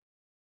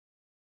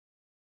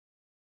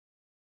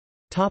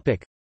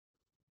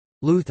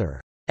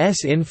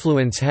 Luther's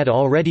influence had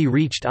already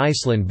reached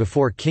Iceland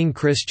before King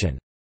Christian's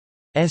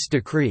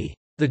decree.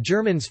 The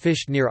Germans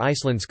fished near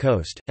Iceland's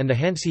coast, and the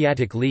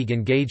Hanseatic League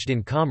engaged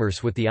in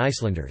commerce with the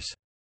Icelanders.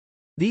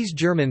 These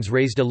Germans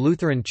raised a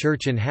Lutheran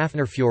church in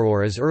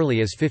Hafnarfjörður as early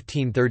as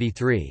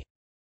 1533.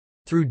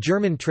 Through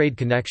German trade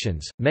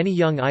connections, many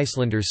young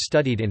Icelanders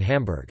studied in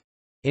Hamburg.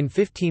 In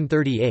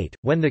 1538,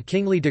 when the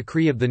kingly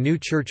decree of the new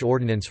church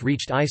ordinance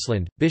reached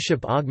Iceland,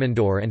 Bishop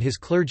Ogmundur and his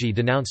clergy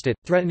denounced it,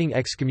 threatening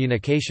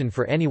excommunication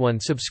for anyone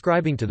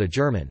subscribing to the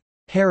German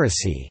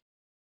heresy.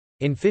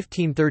 In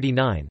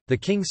 1539, the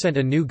king sent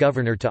a new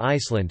governor to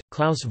Iceland,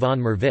 Klaus von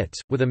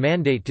Merwitz, with a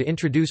mandate to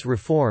introduce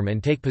reform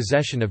and take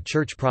possession of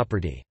church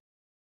property.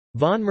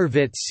 Von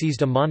Merwitz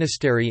seized a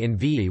monastery in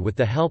Veii with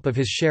the help of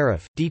his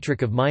sheriff,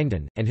 Dietrich of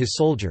Minden, and his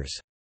soldiers.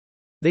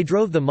 They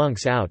drove the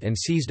monks out and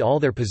seized all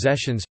their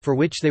possessions, for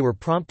which they were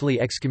promptly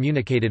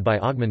excommunicated by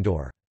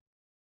Ogmundur.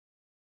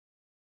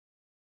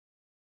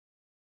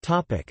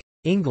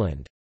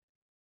 England.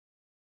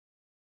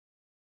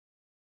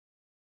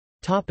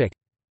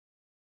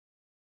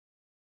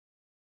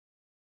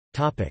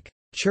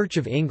 Church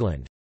of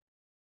England.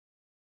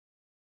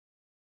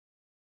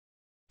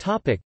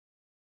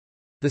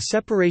 The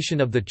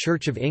separation of the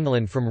Church of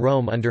England from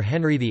Rome under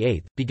Henry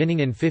VIII,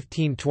 beginning in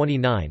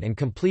 1529 and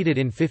completed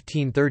in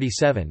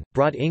 1537,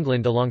 brought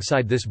England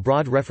alongside this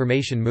broad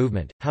Reformation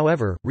movement.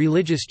 However,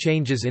 religious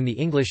changes in the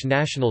English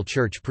national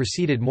church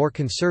proceeded more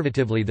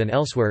conservatively than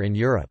elsewhere in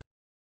Europe.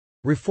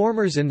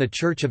 Reformers in the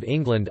Church of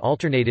England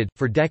alternated,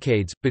 for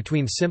decades,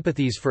 between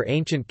sympathies for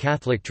ancient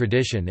Catholic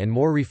tradition and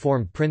more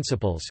Reformed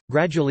principles,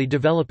 gradually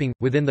developing,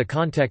 within the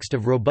context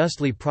of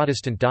robustly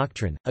Protestant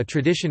doctrine, a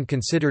tradition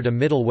considered a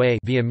middle way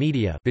via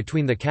media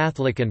between the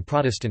Catholic and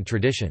Protestant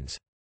traditions.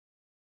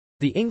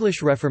 The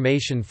English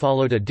Reformation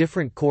followed a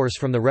different course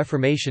from the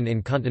Reformation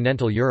in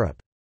continental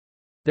Europe.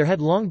 There had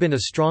long been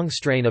a strong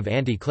strain of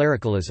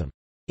anti-clericalism.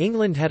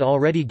 England had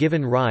already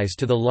given rise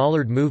to the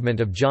Lollard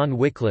movement of John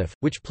Wycliffe,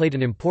 which played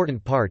an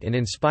important part in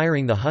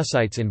inspiring the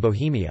Hussites in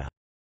Bohemia.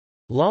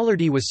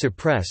 Lollardy was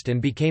suppressed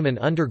and became an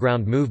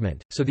underground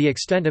movement, so the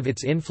extent of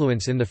its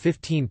influence in the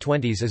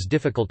 1520s is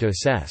difficult to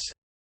assess.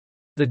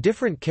 The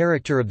different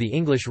character of the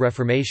English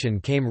Reformation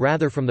came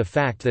rather from the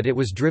fact that it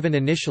was driven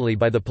initially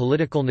by the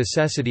political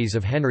necessities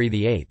of Henry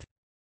VIII.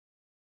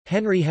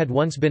 Henry had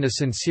once been a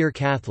sincere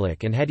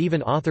Catholic and had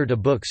even authored a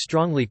book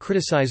strongly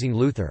criticizing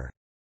Luther.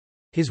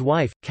 His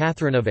wife,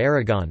 Catherine of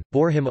Aragon,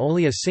 bore him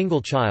only a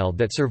single child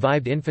that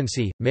survived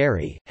infancy,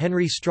 Mary.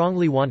 Henry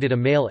strongly wanted a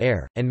male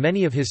heir, and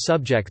many of his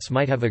subjects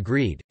might have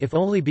agreed, if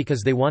only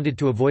because they wanted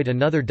to avoid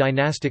another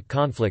dynastic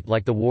conflict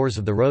like the Wars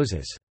of the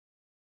Roses.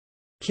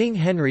 King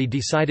Henry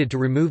decided to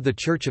remove the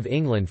Church of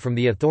England from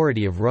the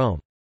authority of Rome.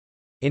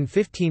 In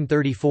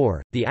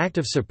 1534, the Act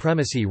of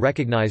Supremacy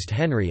recognized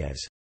Henry as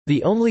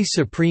the only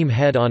supreme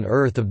head on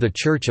earth of the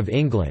Church of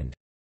England.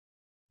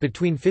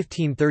 Between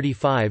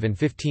 1535 and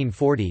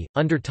 1540,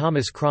 under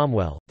Thomas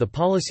Cromwell, the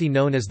policy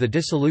known as the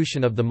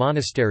dissolution of the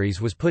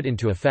monasteries was put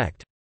into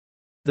effect.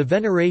 The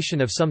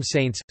veneration of some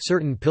saints,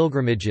 certain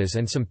pilgrimages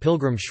and some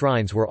pilgrim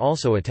shrines were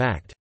also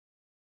attacked.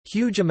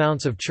 Huge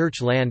amounts of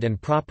church land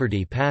and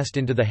property passed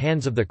into the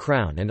hands of the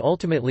crown and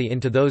ultimately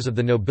into those of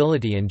the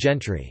nobility and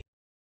gentry.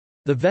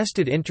 The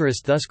vested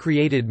interest thus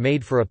created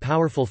made for a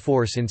powerful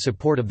force in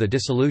support of the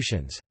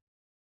dissolutions.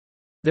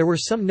 There were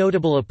some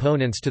notable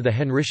opponents to the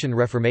Henrician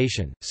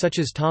Reformation, such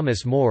as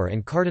Thomas More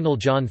and Cardinal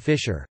John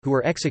Fisher, who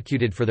were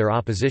executed for their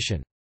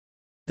opposition.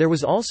 There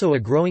was also a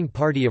growing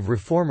party of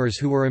reformers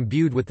who were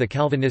imbued with the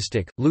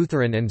Calvinistic,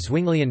 Lutheran and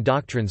Zwinglian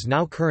doctrines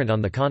now current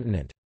on the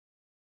continent.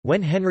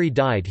 When Henry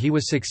died, he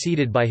was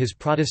succeeded by his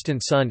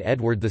Protestant son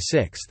Edward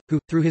VI, who,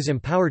 through his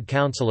empowered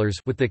councillors,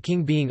 with the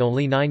king being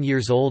only 9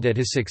 years old at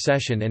his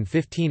succession and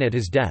 15 at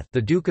his death,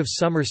 the Duke of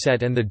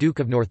Somerset and the Duke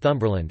of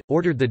Northumberland,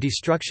 ordered the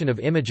destruction of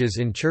images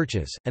in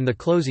churches, and the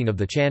closing of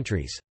the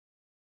chantries.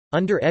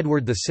 Under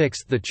Edward VI,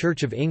 the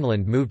Church of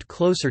England moved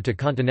closer to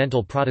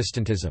continental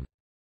Protestantism.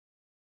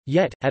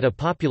 Yet, at a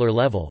popular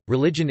level,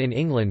 religion in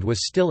England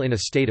was still in a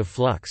state of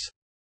flux.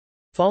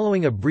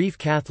 Following a brief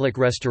Catholic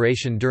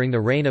restoration during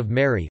the reign of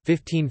Mary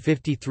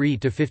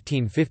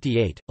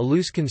 1553–1558, a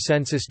loose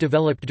consensus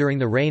developed during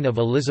the reign of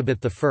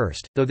Elizabeth I,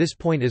 though this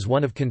point is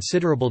one of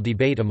considerable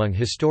debate among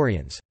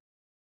historians.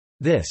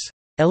 This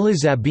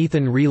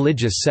Elizabethan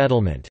religious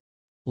settlement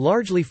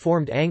largely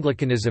formed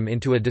Anglicanism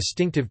into a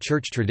distinctive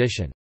church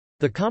tradition.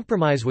 The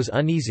compromise was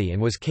uneasy and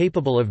was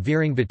capable of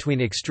veering between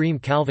extreme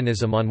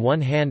Calvinism on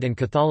one hand and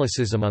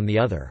Catholicism on the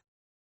other.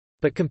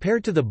 But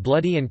compared to the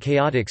bloody and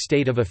chaotic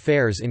state of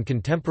affairs in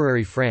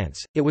contemporary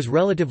France, it was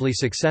relatively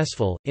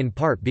successful, in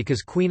part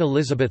because Queen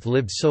Elizabeth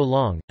lived so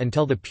long,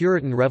 until the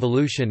Puritan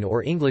Revolution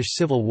or English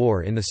Civil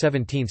War in the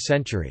 17th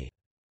century.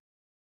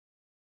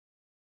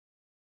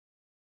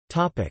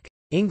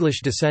 English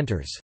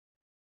dissenters.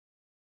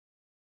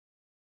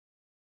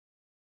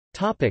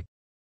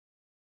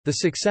 The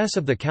success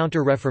of the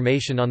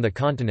Counter-Reformation on the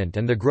continent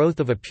and the growth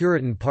of a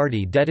Puritan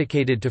party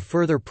dedicated to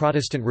further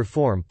Protestant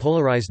reform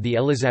polarized the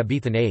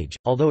Elizabethan age,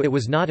 although it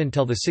was not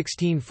until the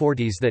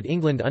 1640s that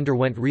England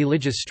underwent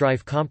religious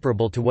strife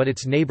comparable to what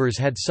its neighbours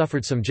had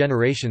suffered some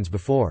generations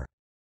before.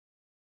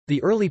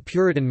 The early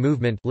Puritan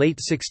movement, late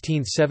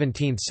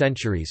 16th–17th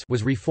centuries,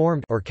 was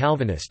Reformed or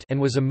Calvinist and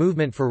was a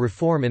movement for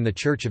reform in the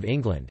Church of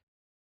England.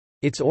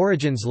 Its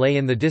origins lay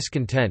in the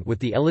discontent with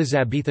the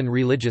Elizabethan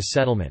religious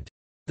settlement.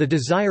 The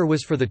desire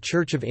was for the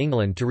Church of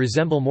England to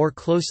resemble more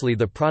closely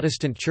the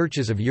Protestant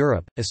churches of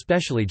Europe,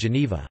 especially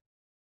Geneva.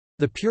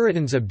 The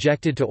Puritans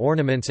objected to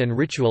ornaments and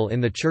ritual in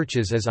the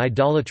churches as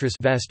idolatrous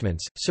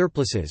vestments,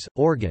 surplices,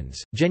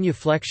 organs,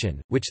 genuflection,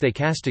 which they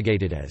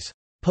castigated as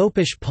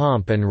popish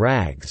pomp and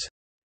rags.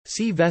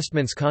 See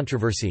Vestments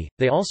controversy.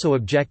 They also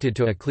objected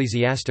to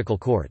ecclesiastical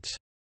courts.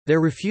 Their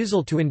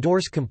refusal to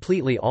endorse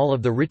completely all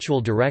of the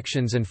ritual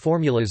directions and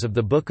formulas of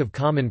the Book of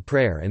Common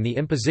Prayer and the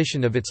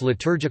imposition of its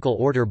liturgical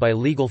order by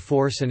legal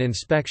force and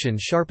inspection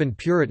sharpened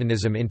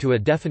Puritanism into a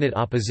definite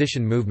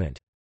opposition movement.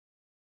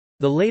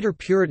 The later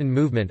Puritan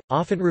movement,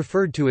 often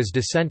referred to as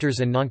dissenters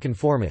and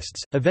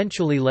nonconformists,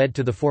 eventually led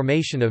to the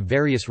formation of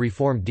various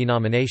Reformed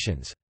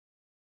denominations.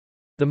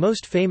 The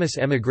most famous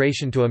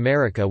emigration to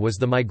America was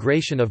the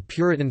migration of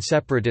Puritan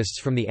separatists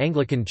from the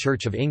Anglican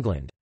Church of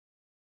England.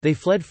 They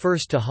fled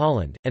first to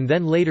Holland, and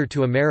then later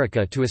to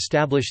America to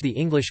establish the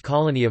English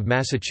colony of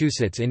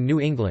Massachusetts in New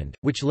England,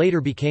 which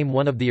later became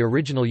one of the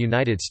original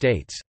United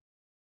States.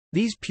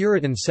 These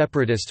Puritan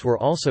separatists were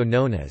also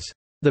known as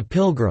the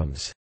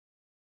Pilgrims.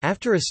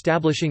 After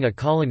establishing a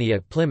colony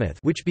at Plymouth,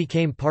 which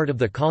became part of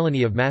the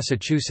colony of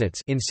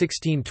Massachusetts in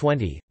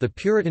 1620, the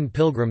Puritan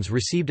Pilgrims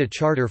received a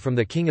charter from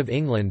the King of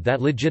England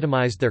that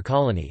legitimized their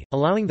colony,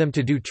 allowing them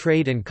to do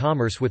trade and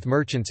commerce with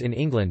merchants in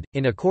England,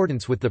 in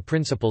accordance with the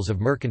principles of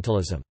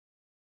mercantilism.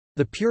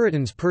 The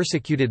Puritans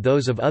persecuted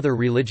those of other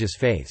religious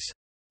faiths.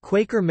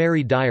 Quaker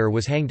Mary Dyer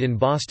was hanged in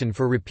Boston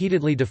for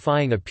repeatedly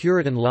defying a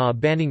Puritan law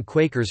banning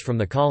Quakers from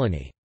the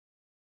colony.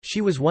 She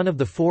was one of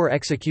the 4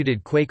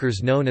 executed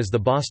Quakers known as the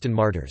Boston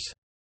Martyrs.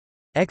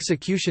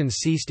 Executions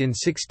ceased in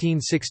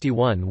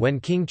 1661 when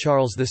King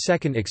Charles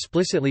II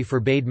explicitly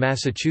forbade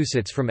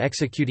Massachusetts from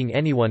executing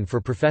anyone for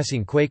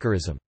professing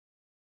Quakerism.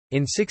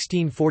 In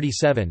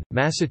 1647,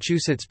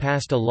 Massachusetts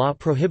passed a law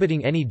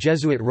prohibiting any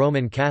Jesuit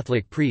Roman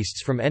Catholic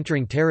priests from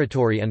entering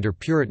territory under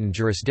Puritan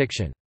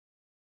jurisdiction.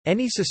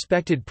 Any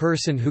suspected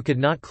person who could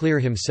not clear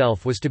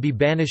himself was to be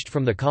banished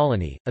from the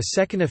colony. A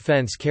second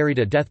offense carried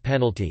a death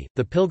penalty.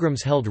 The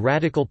Pilgrims held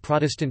radical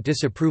Protestant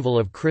disapproval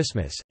of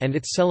Christmas, and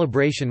its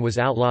celebration was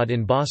outlawed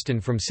in Boston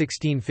from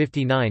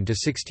 1659 to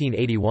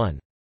 1681.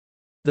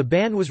 The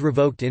ban was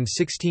revoked in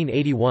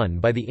 1681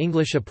 by the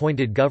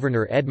English-appointed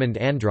Governor Edmund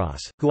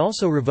Andros, who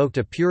also revoked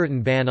a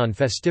Puritan ban on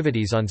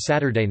festivities on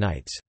Saturday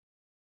nights.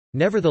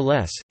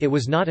 Nevertheless, it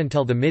was not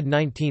until the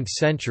mid-19th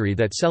century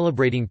that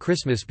celebrating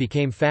Christmas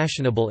became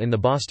fashionable in the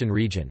Boston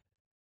region.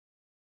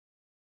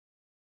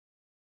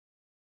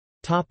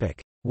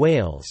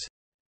 Wales.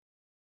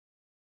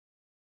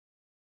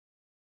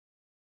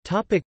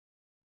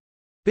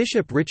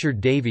 Bishop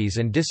Richard Davies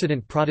and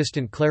dissident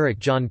Protestant cleric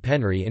John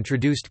Penry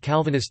introduced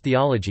Calvinist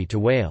theology to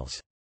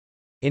Wales.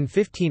 In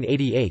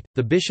 1588,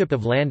 the Bishop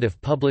of Llandaff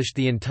published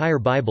the entire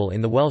Bible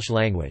in the Welsh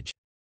language.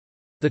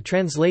 The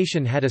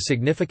translation had a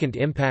significant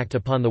impact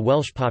upon the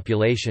Welsh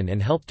population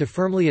and helped to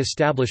firmly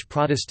establish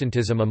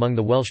Protestantism among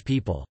the Welsh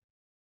people.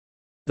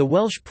 The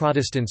Welsh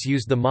Protestants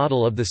used the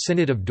model of the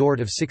Synod of Dort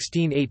of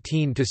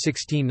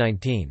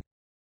 1618–1619.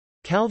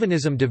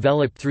 Calvinism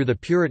developed through the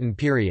Puritan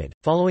period,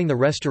 following the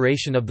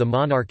restoration of the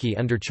monarchy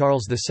under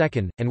Charles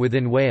II, and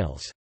within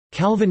Wales,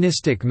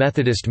 Calvinistic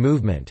Methodist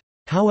movement.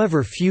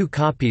 However, few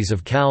copies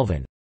of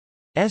Calvin's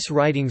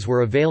writings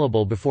were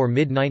available before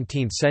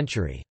mid-19th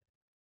century.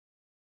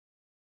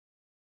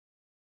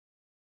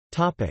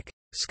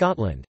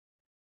 Scotland.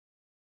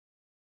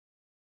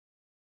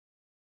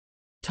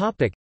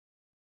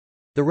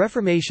 The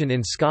Reformation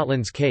in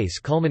Scotland's case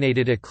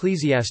culminated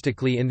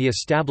ecclesiastically in the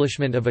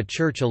establishment of a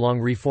church along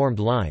Reformed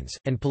lines,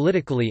 and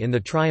politically in the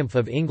triumph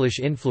of English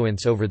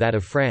influence over that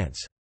of France.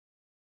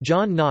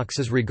 John Knox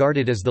is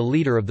regarded as the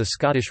leader of the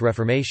Scottish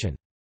Reformation.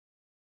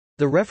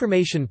 The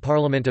Reformation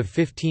Parliament of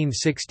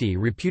 1560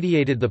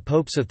 repudiated the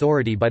Pope's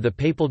authority by the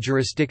Papal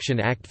Jurisdiction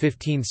Act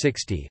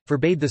 1560,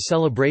 forbade the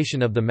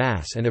celebration of the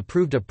Mass and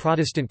approved a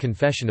Protestant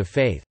confession of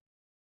faith.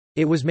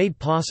 It was made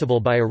possible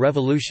by a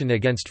revolution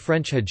against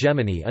French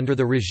hegemony under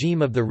the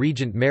regime of the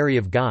Regent Mary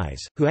of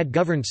Guise, who had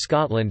governed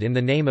Scotland in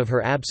the name of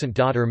her absent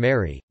daughter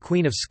Mary,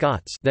 Queen of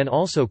Scots, then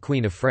also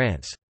Queen of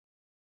France.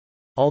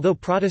 Although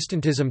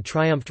Protestantism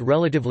triumphed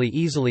relatively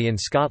easily in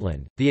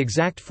Scotland, the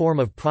exact form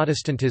of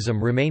Protestantism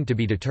remained to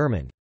be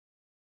determined.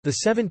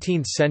 The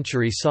 17th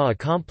century saw a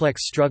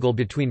complex struggle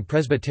between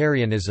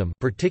Presbyterianism,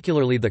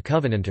 particularly the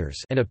Covenanters,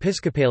 and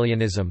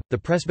Episcopalianism. The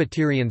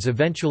Presbyterians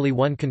eventually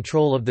won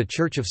control of the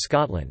Church of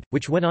Scotland,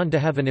 which went on to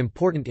have an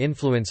important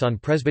influence on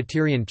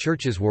Presbyterian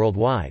churches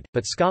worldwide,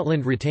 but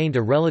Scotland retained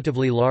a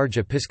relatively large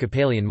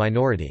Episcopalian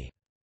minority.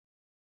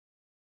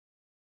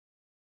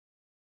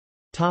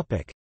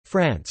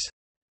 France.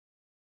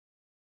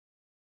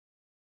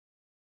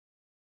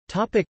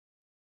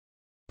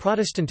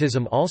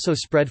 Protestantism also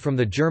spread from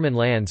the German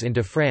lands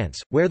into France,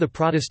 where the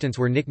Protestants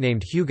were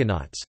nicknamed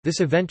Huguenots.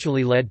 This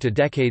eventually led to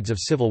decades of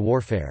civil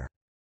warfare.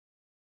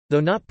 Though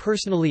not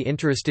personally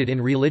interested in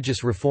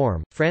religious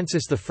reform,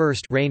 Francis I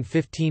reigned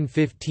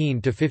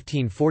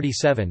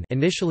 1515–1547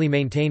 initially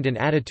maintained an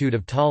attitude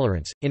of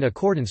tolerance, in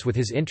accordance with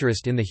his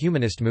interest in the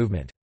humanist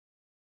movement.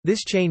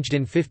 This changed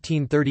in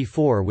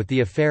 1534 with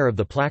the affair of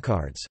the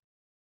placards.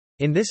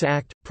 In this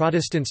act,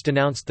 Protestants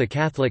denounced the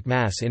Catholic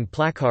Mass in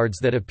placards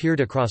that appeared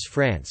across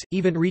France,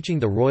 even reaching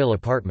the royal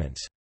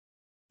apartments.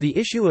 The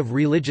issue of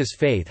religious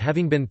faith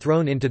having been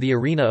thrown into the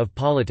arena of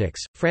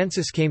politics,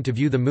 Francis came to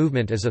view the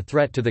movement as a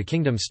threat to the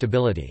kingdom's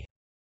stability.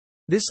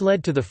 This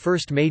led to the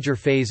first major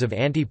phase of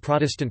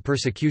anti-Protestant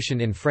persecution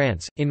in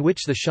France, in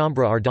which the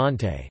Chambre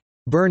Ardente,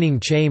 burning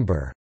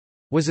chamber,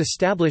 was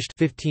established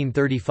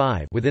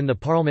 1535 within the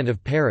Parliament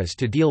of Paris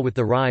to deal with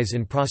the rise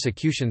in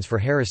prosecutions for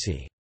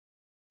heresy.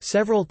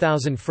 Several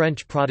thousand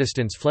French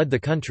Protestants fled the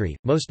country,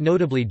 most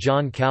notably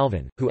John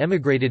Calvin, who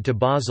emigrated to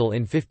Basel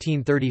in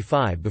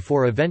 1535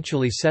 before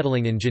eventually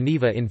settling in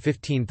Geneva in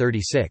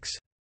 1536.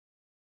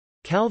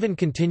 Calvin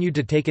continued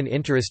to take an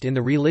interest in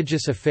the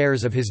religious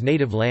affairs of his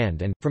native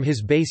land and, from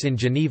his base in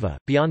Geneva,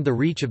 beyond the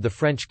reach of the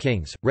French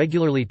kings,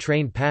 regularly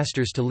trained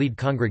pastors to lead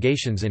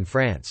congregations in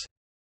France.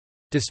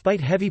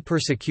 Despite heavy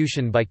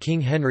persecution by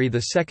King Henry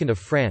II of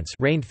France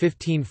reigned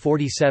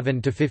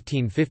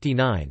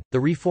 1547–1559, the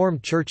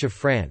Reformed Church of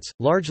France,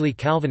 largely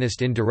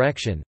Calvinist in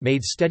direction,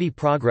 made steady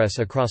progress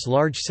across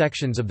large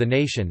sections of the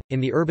nation, in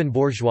the urban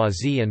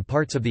bourgeoisie and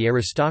parts of the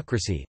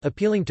aristocracy,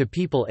 appealing to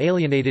people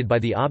alienated by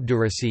the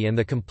obduracy and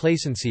the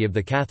complacency of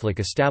the Catholic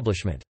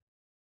establishment.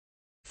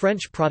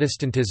 French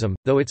Protestantism,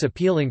 though its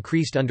appeal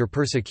increased under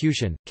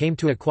persecution, came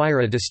to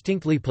acquire a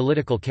distinctly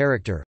political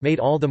character, made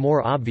all the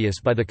more obvious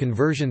by the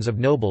conversions of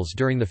nobles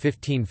during the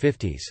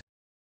 1550s.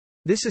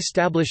 This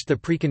established the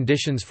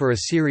preconditions for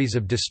a series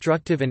of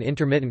destructive and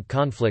intermittent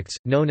conflicts,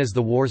 known as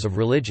the Wars of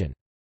Religion.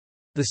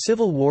 The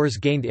civil wars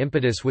gained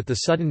impetus with the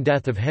sudden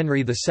death of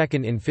Henry II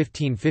in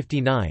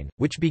 1559,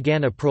 which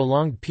began a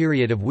prolonged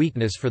period of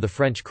weakness for the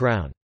French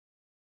crown.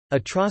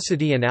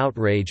 Atrocity and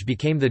outrage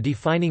became the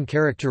defining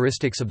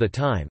characteristics of the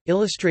time,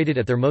 illustrated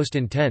at their most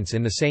intense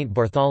in the St.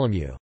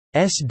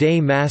 Bartholomew's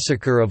Day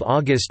massacre of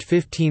August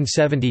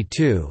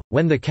 1572,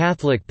 when the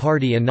Catholic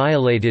party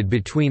annihilated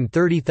between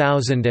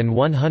 30,000 and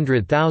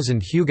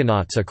 100,000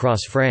 Huguenots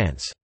across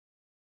France.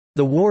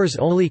 The wars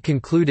only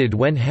concluded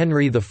when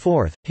Henry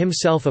IV,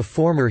 himself a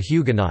former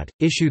Huguenot,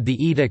 issued the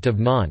Edict of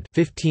Nantes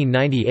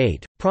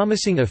 1598,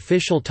 promising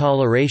official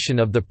toleration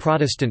of the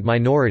Protestant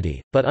minority,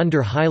 but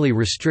under highly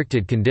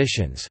restricted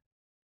conditions.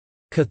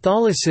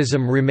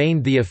 Catholicism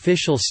remained the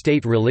official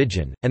state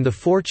religion, and the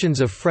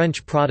fortunes of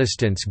French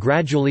Protestants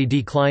gradually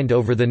declined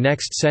over the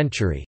next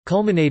century,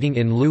 culminating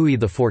in Louis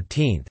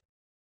XIV.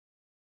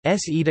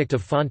 Edict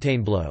of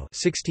Fontainebleau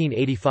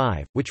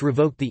 1685, which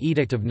revoked the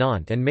Edict of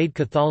Nantes and made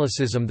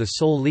Catholicism the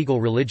sole legal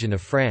religion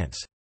of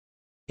France.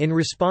 In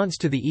response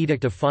to the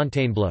Edict of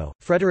Fontainebleau,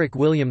 Frederick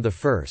William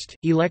I,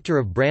 Elector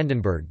of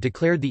Brandenburg,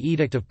 declared the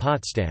Edict of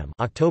Potsdam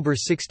October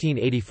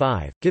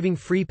 1685, giving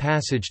free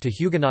passage to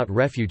Huguenot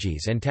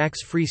refugees and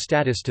tax-free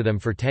status to them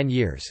for 10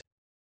 years.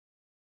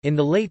 In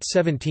the late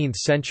 17th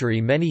century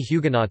many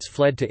Huguenots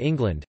fled to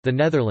England, the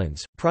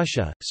Netherlands,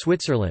 Prussia,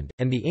 Switzerland,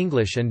 and the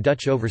English and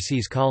Dutch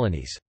overseas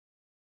colonies.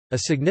 A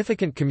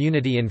significant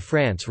community in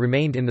France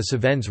remained in the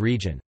Cévennes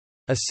region.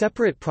 A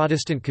separate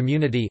Protestant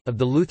community, of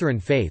the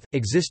Lutheran faith,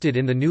 existed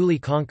in the newly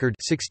conquered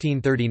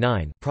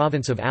 1639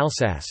 province of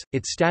Alsace,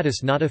 its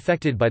status not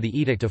affected by the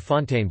Edict of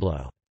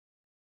Fontainebleau.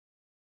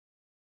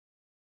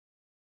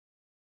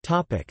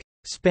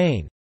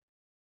 Spain.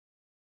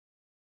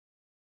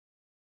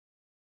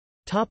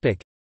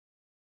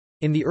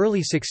 In the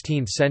early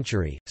 16th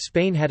century,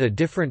 Spain had a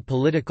different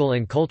political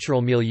and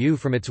cultural milieu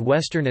from its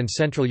Western and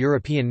Central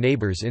European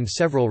neighbours in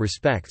several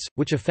respects,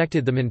 which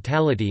affected the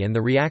mentality and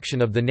the reaction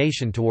of the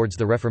nation towards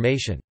the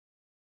Reformation.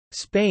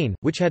 Spain,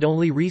 which had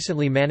only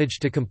recently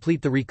managed to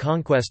complete the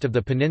reconquest of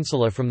the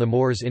peninsula from the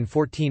Moors in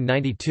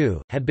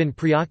 1492, had been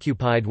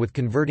preoccupied with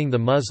converting the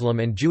Muslim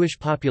and Jewish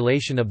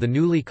population of the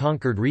newly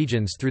conquered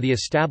regions through the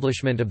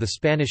establishment of the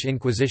Spanish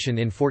Inquisition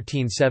in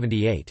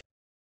 1478.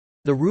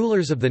 The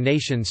rulers of the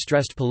nation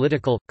stressed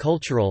political,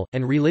 cultural,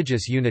 and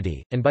religious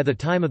unity, and by the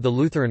time of the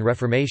Lutheran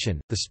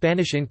Reformation, the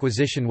Spanish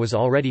Inquisition was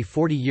already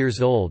 40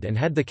 years old and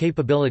had the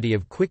capability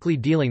of quickly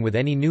dealing with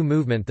any new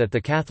movement that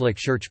the Catholic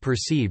Church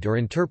perceived or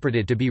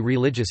interpreted to be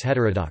religious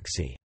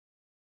heterodoxy.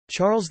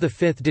 Charles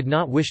V did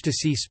not wish to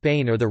see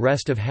Spain or the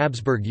rest of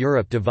Habsburg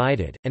Europe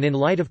divided, and in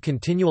light of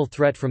continual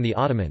threat from the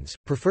Ottomans,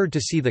 preferred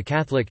to see the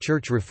Catholic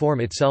Church reform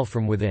itself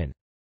from within.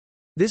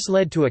 This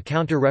led to a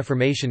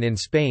counter-reformation in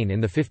Spain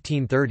in the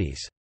 1530s.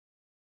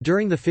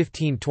 During the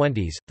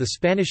 1520s, the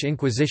Spanish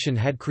Inquisition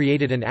had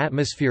created an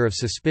atmosphere of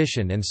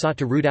suspicion and sought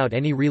to root out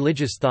any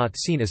religious thought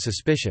seen as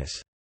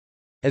suspicious.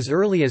 As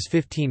early as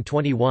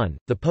 1521,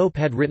 the Pope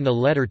had written a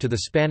letter to the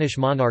Spanish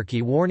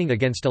monarchy warning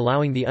against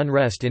allowing the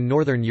unrest in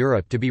northern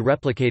Europe to be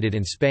replicated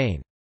in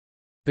Spain.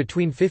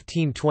 Between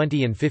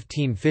 1520 and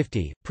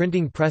 1550,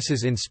 printing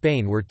presses in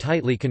Spain were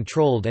tightly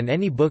controlled and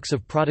any books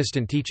of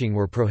Protestant teaching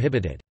were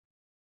prohibited.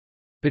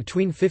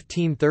 Between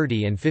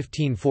 1530 and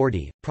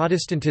 1540,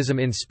 Protestantism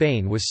in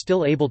Spain was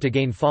still able to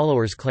gain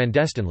followers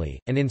clandestinely,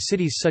 and in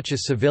cities such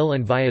as Seville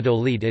and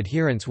Valladolid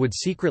adherents would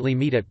secretly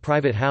meet at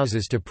private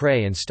houses to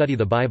pray and study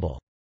the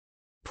Bible.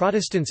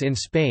 Protestants in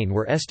Spain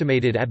were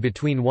estimated at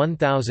between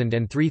 1,000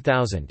 and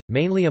 3,000,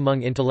 mainly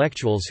among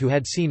intellectuals who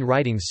had seen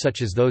writings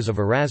such as those of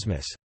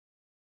Erasmus.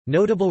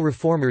 Notable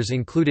reformers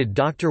included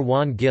Dr.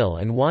 Juan Gil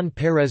and Juan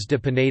Pérez de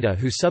Pineda,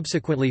 who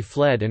subsequently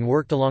fled and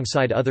worked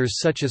alongside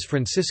others such as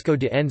Francisco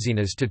de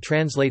Enzinas to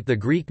translate the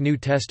Greek New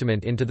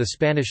Testament into the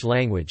Spanish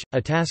language,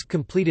 a task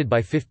completed by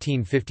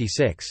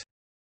 1556.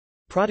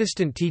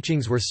 Protestant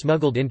teachings were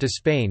smuggled into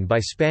Spain by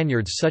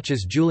Spaniards such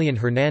as Julian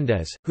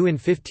Hernández, who in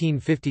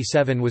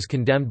 1557 was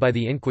condemned by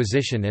the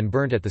Inquisition and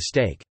burnt at the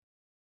stake.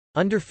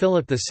 Under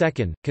Philip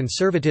II,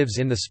 conservatives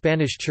in the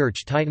Spanish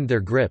Church tightened their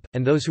grip,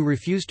 and those who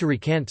refused to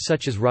recant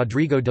such as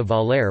Rodrigo de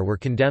Valer were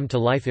condemned to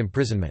life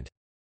imprisonment.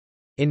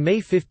 In May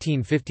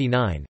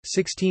 1559,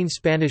 16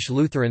 Spanish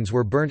Lutherans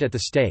were burnt at the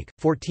stake,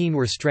 14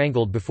 were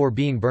strangled before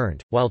being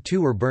burnt, while 2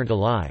 were burnt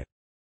alive.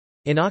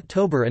 In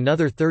October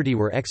another 30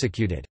 were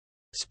executed.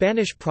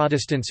 Spanish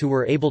Protestants who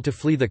were able to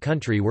flee the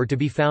country were to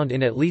be found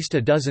in at least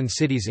a dozen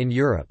cities in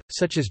Europe,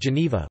 such as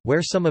Geneva,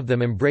 where some of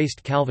them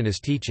embraced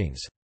Calvinist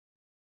teachings.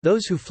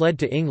 Those who fled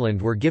to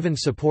England were given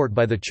support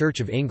by the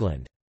Church of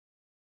England.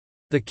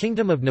 The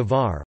Kingdom of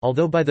Navarre,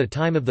 although by the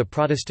time of the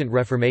Protestant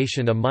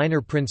Reformation a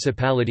minor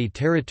principality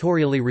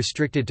territorially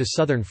restricted to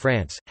southern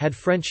France, had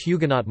French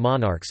Huguenot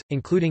monarchs,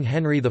 including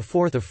Henry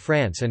IV of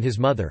France and his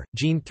mother,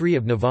 Jeanne III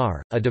of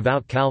Navarre, a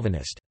devout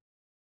Calvinist.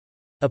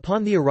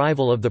 Upon the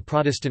arrival of the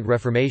Protestant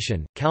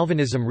Reformation,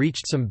 Calvinism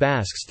reached some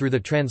Basques through the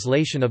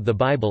translation of the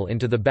Bible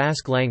into the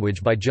Basque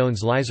language by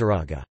Jones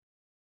Lizarraga.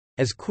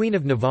 As Queen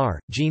of Navarre,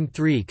 Jeanne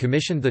III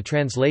commissioned the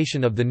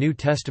translation of the New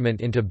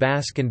Testament into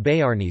Basque and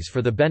Béarnese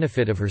for the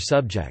benefit of her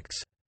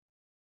subjects.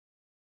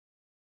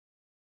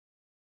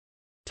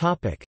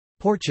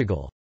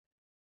 Portugal.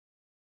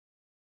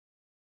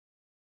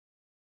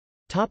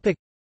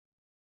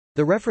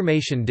 The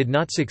Reformation did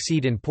not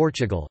succeed in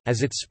Portugal,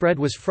 as its spread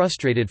was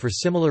frustrated for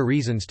similar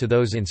reasons to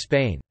those in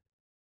Spain.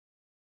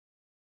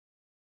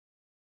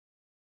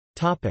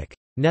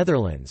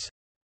 Netherlands.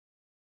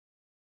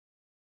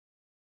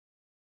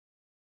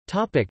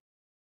 The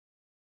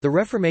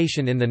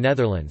Reformation in the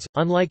Netherlands,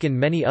 unlike in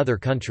many other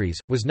countries,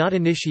 was not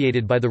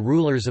initiated by the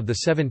rulers of the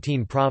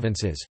 17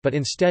 provinces, but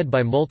instead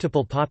by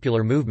multiple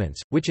popular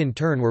movements, which in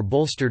turn were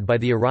bolstered by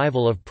the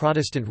arrival of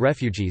Protestant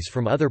refugees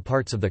from other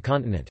parts of the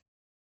continent.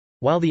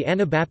 While the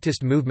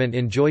Anabaptist movement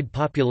enjoyed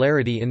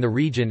popularity in the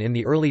region in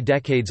the early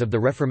decades of the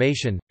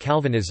Reformation,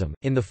 Calvinism,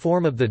 in the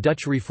form of the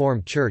Dutch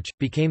Reformed Church,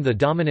 became the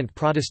dominant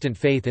Protestant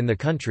faith in the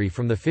country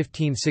from the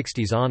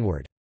 1560s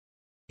onward.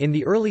 In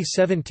the early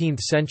 17th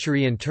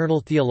century,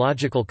 internal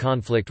theological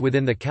conflict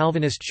within the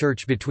Calvinist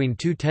Church between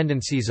two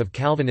tendencies of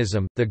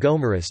Calvinism, the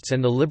Gomarists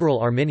and the liberal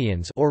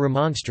Arminians or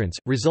Remonstrants,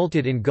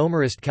 resulted in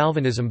Gomarist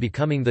Calvinism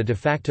becoming the de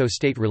facto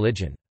state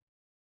religion.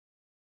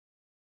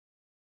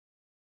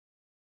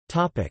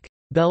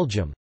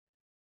 Belgium.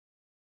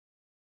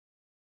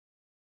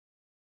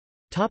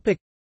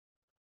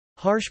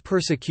 Harsh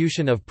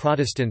persecution of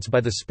Protestants by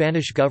the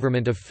Spanish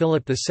government of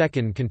Philip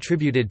II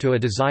contributed to a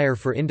desire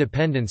for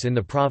independence in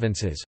the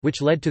provinces,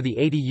 which led to the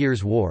 80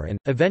 Years' War and,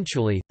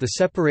 eventually, the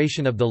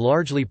separation of the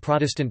largely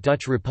Protestant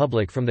Dutch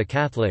Republic from the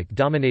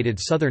Catholic-dominated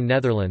southern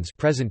Netherlands,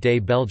 present-day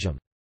Belgium.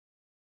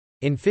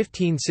 In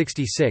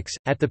 1566,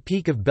 at the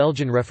peak of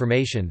Belgian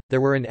Reformation,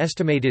 there were an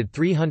estimated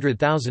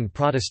 300,000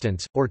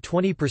 Protestants, or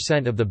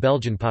 20% of the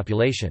Belgian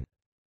population.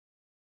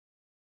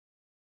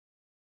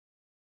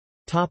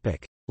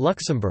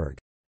 Luxembourg.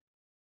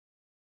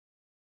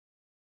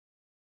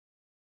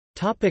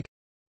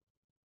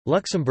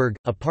 Luxembourg,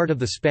 a part of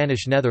the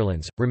Spanish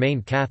Netherlands,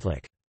 remained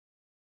Catholic.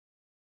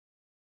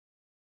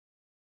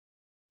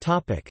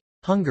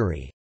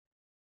 Hungary.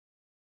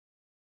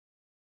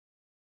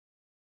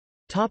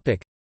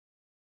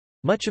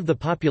 Much of the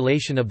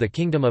population of the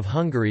Kingdom of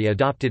Hungary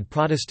adopted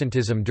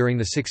Protestantism during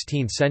the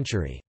 16th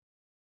century.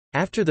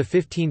 After the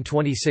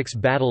 1526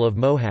 Battle of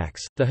Mohacs,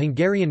 the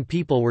Hungarian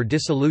people were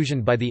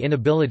disillusioned by the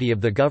inability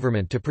of the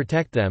government to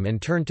protect them and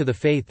turned to the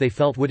faith they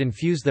felt would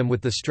infuse them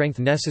with the strength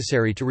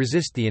necessary to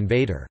resist the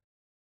invader.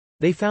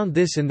 They found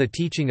this in the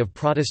teaching of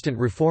Protestant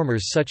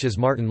reformers such as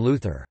Martin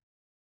Luther.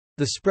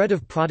 The spread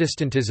of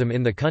Protestantism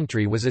in the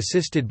country was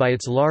assisted by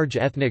its large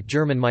ethnic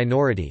German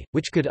minority,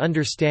 which could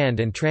understand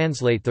and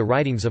translate the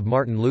writings of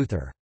Martin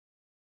Luther.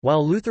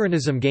 While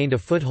Lutheranism gained a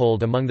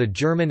foothold among the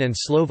German and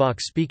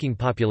Slovak-speaking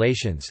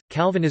populations,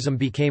 Calvinism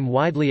became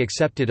widely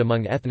accepted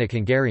among ethnic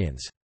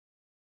Hungarians.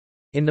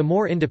 In the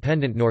more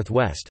independent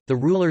northwest, the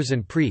rulers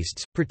and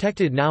priests,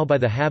 protected now by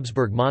the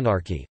Habsburg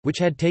monarchy, which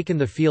had taken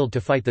the field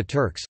to fight the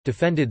Turks,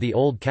 defended the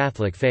old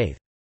Catholic faith.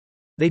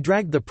 They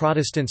dragged the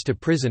Protestants to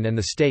prison and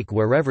the stake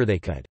wherever they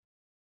could.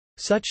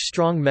 Such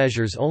strong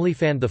measures only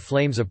fanned the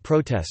flames of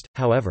protest,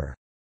 however.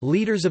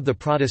 Leaders of the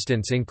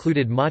Protestants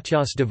included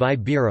Matyas de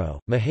Biro,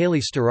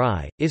 Mihaly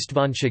Starai,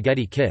 István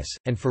Szigeti Kiss,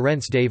 and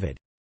Ferenc David.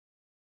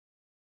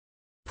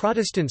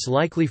 Protestants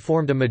likely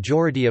formed a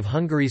majority of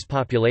Hungary's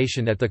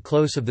population at the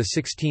close of the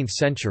 16th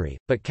century,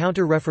 but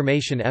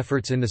counter-Reformation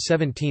efforts in the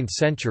 17th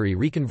century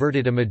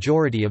reconverted a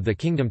majority of the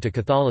kingdom to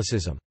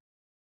Catholicism.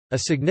 A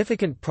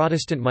significant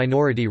Protestant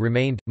minority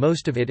remained,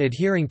 most of it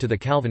adhering to the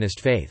Calvinist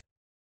faith.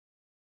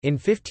 In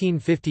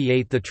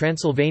 1558 the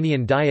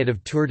Transylvanian Diet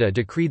of Turda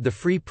decreed the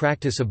free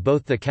practice of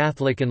both the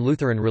Catholic and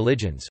Lutheran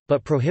religions,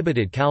 but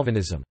prohibited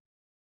Calvinism.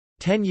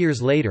 10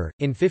 years later,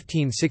 in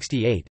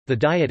 1568, the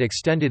Diet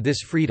extended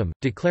this freedom,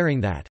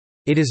 declaring that,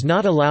 "It is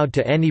not allowed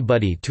to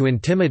anybody to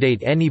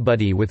intimidate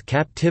anybody with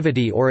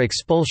captivity or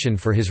expulsion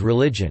for his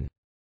religion."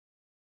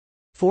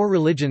 4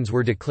 religions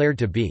were declared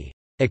to be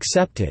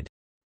accepted.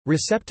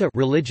 Recepta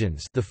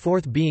religions, the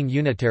fourth being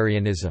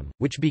Unitarianism,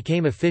 which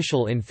became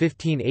official in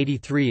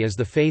 1583 as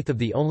the faith of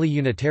the only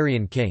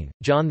Unitarian king,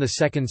 John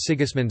II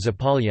Sigismund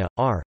Zapolya,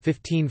 r.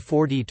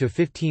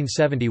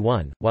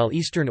 1540–1571, while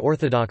Eastern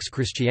Orthodox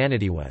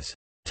Christianity was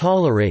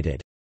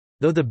 «tolerated»,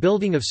 though the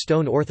building of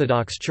stone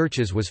Orthodox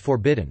churches was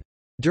forbidden.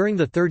 During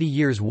the 30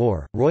 Years'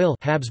 War, Royal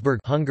Habsburg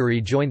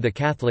Hungary joined the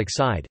Catholic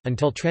side,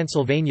 until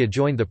Transylvania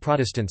joined the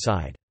Protestant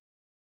side.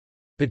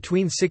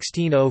 Between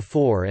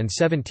 1604 and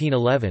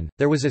 1711,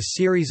 there was a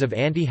series of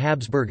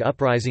anti-Habsburg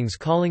uprisings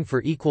calling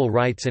for equal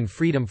rights and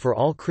freedom for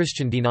all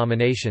Christian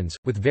denominations,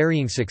 with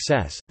varying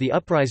success. The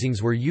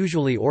uprisings were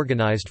usually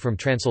organized from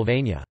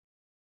Transylvania.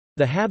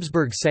 The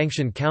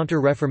Habsburg-sanctioned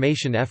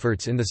counter-Reformation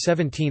efforts in the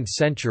 17th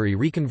century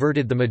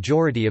reconverted the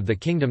majority of the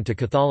kingdom to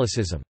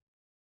Catholicism.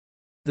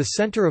 The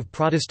center of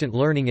Protestant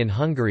learning in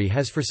Hungary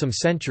has for some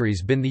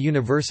centuries been the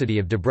University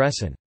of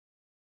Debrecen.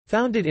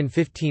 Founded in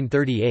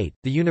 1538,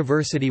 the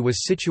university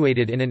was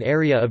situated in an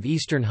area of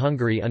eastern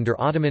Hungary under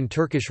Ottoman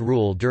Turkish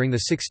rule during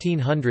the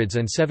 1600s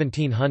and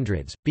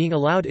 1700s, being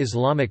allowed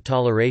Islamic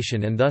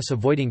toleration and thus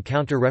avoiding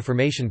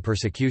counter-Reformation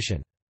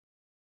persecution.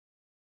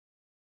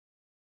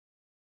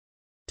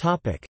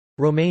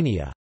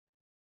 Romania.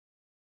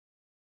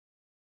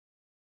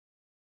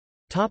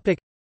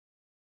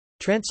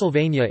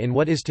 Transylvania in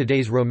what is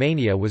today's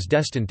Romania was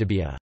destined to be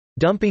a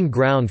dumping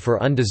ground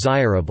for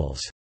undesirables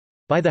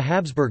by the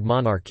Habsburg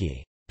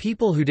monarchy.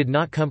 People who did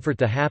not comfort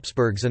the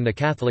Habsburgs and the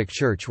Catholic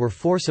Church were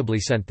forcibly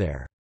sent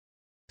there.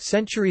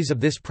 Centuries of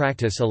this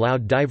practice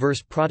allowed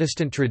diverse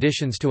Protestant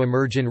traditions to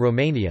emerge in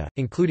Romania,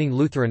 including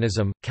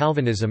Lutheranism,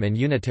 Calvinism and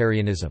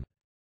Unitarianism.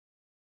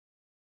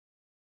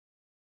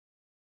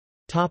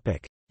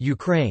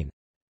 Ukraine.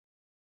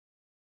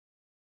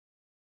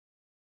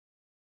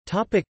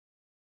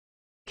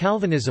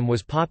 Calvinism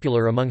was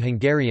popular among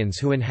Hungarians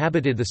who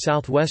inhabited the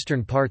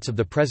southwestern parts of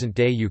the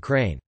present-day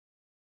Ukraine.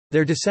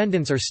 Their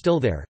descendants are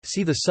still there,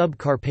 see the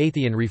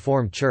Sub-Carpathian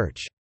Reformed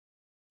Church.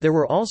 There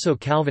were also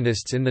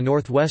Calvinists in the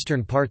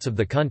northwestern parts of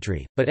the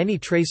country, but any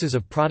traces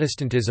of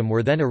Protestantism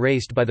were then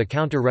erased by the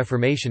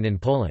Counter-Reformation in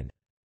Poland.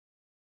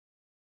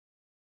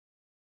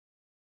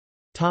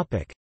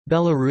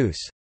 Belarus.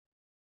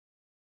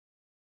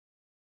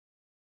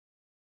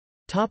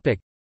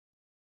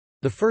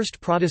 The first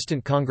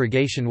Protestant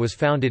congregation was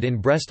founded in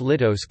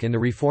Brest-Litovsk in the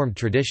Reformed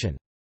tradition.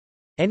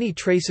 Any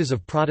traces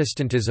of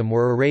Protestantism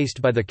were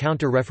erased by the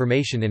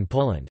Counter-Reformation in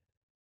Poland.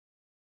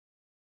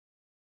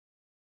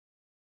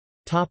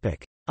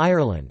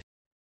 Ireland.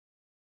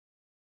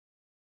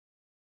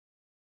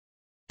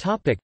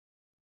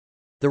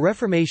 The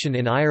Reformation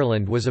in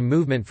Ireland was a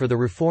movement for the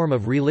reform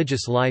of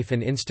religious life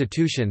and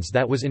institutions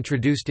that was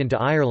introduced into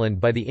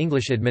Ireland by the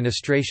English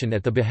administration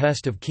at the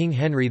behest of King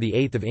Henry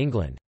VIII of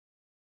England.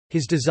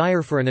 His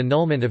desire for an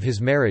annulment of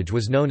his marriage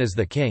was known as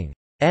the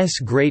King's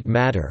Great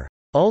Matter.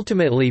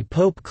 Ultimately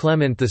Pope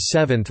Clement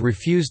VII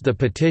refused the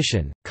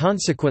petition,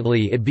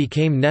 consequently it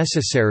became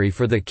necessary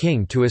for the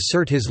king to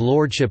assert his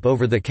lordship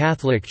over the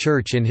Catholic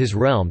Church in his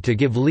realm to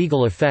give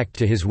legal effect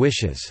to his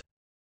wishes.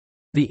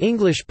 The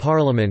English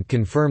Parliament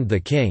confirmed the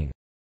king's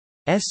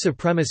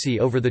supremacy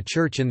over the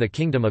Church in the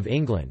Kingdom of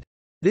England.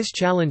 This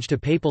challenge to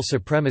papal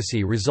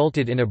supremacy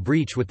resulted in a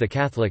breach with the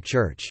Catholic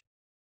Church.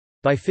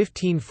 By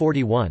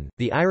 1541,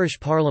 the Irish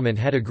Parliament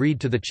had agreed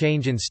to the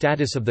change in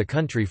status of the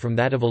country from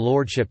that of a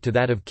lordship to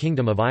that of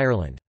Kingdom of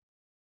Ireland.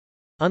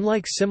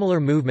 Unlike similar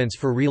movements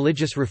for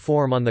religious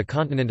reform on the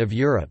continent of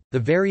Europe, the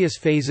various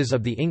phases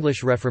of the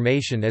English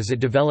Reformation as it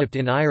developed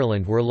in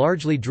Ireland were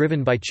largely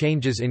driven by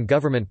changes in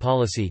government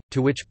policy,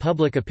 to which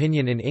public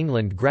opinion in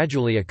England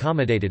gradually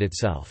accommodated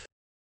itself.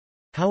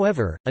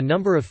 However, a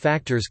number of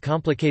factors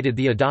complicated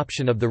the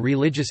adoption of the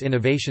religious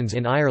innovations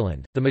in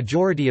Ireland. The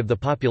majority of the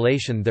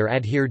population there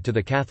adhered to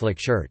the Catholic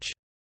Church.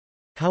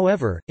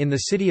 However, in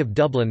the city of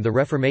Dublin the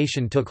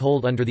Reformation took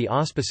hold under the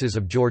auspices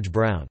of George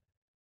Brown.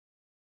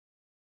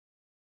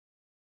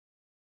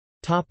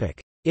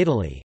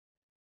 Italy.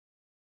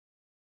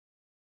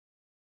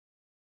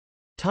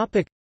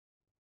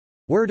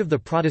 Word of the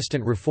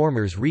Protestant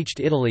reformers reached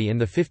Italy in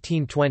the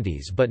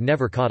 1520s but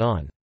never caught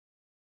on.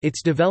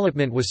 Its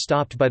development was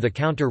stopped by the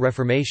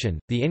Counter-Reformation,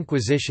 the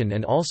Inquisition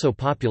and also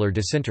popular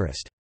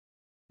disinterest.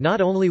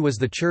 Not only was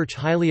the Church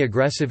highly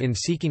aggressive in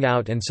seeking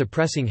out and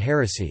suppressing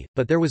heresy,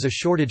 but there was a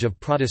shortage of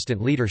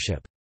Protestant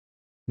leadership.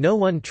 No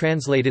one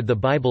translated the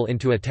Bible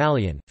into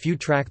Italian, few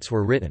tracts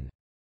were written.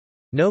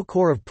 No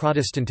core of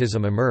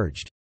Protestantism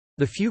emerged.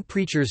 The few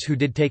preachers who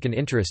did take an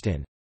interest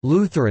in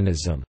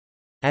Lutheranism,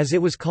 as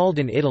it was called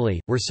in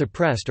Italy, were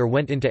suppressed or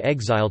went into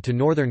exile to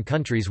northern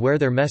countries where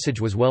their message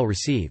was well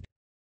received.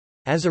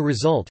 As a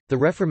result, the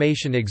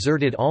Reformation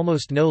exerted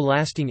almost no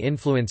lasting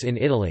influence in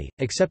Italy,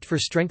 except for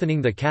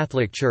strengthening the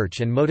Catholic Church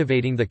and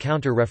motivating the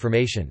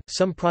Counter-Reformation.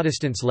 Some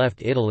Protestants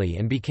left Italy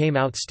and became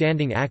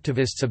outstanding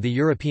activists of the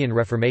European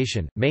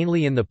Reformation,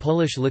 mainly in the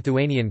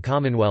Polish-Lithuanian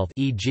Commonwealth,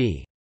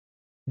 e.g.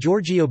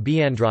 Giorgio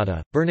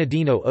Biandrata,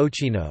 Bernardino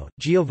Ochino,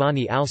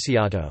 Giovanni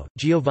Alciato,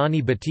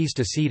 Giovanni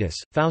Battista Cetus,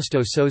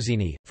 Fausto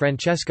Sozzini,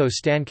 Francesco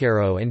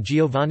Stancaro and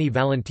Giovanni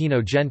Valentino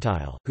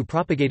Gentile, who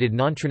propagated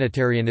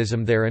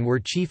non-Trinitarianism there and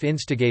were chief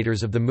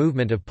instigators of the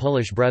movement of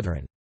Polish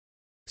Brethren.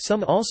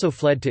 Some also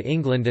fled to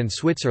England and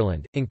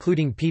Switzerland,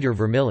 including Peter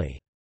Vermilly.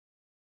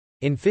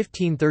 In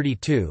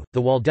 1532,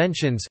 the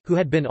Waldensians, who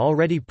had been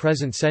already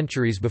present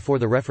centuries before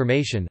the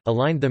Reformation,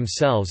 aligned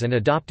themselves and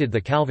adopted the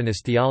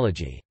Calvinist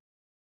theology.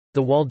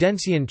 The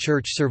Waldensian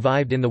Church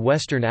survived in the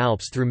Western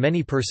Alps through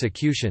many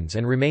persecutions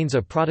and remains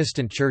a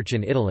Protestant church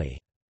in Italy.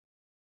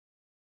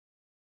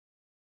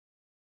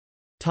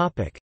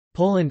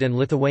 Poland and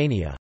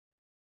Lithuania.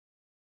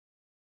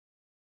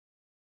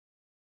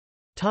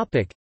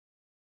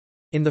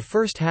 In the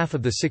first half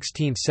of the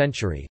 16th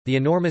century, the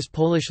enormous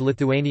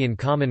Polish-Lithuanian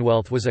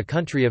Commonwealth was a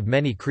country of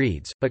many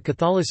creeds, but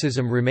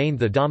Catholicism remained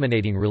the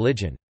dominating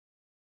religion.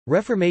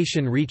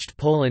 Reformation reached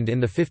Poland in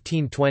the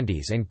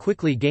 1520s and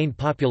quickly gained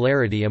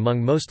popularity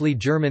among mostly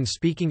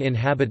German-speaking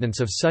inhabitants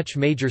of such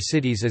major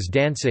cities as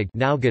Danzig,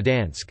 now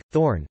Gdansk,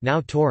 Thorn,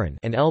 now Torun,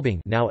 and Elbing,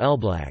 now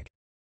Elblag.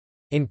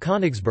 In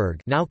Königsberg,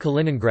 now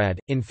Kaliningrad,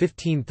 in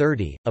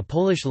 1530, a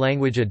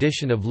Polish-language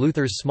edition of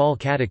Luther's Small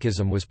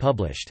Catechism was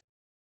published.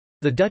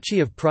 The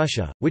Duchy of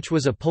Prussia, which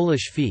was a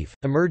Polish fief,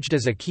 emerged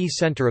as a key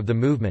center of the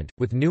movement,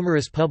 with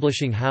numerous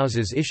publishing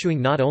houses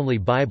issuing not only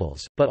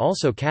Bibles, but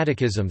also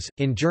catechisms,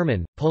 in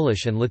German,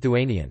 Polish and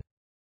Lithuanian.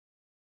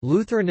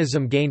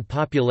 Lutheranism gained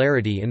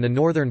popularity in the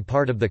northern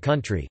part of the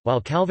country, while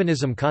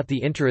Calvinism caught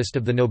the interest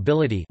of the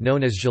nobility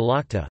known as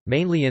Szlachta,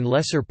 mainly in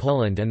Lesser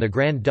Poland and the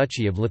Grand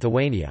Duchy of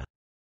Lithuania.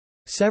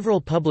 Several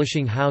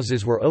publishing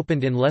houses were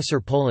opened in Lesser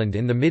Poland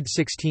in the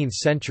mid-16th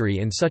century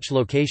in such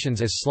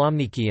locations as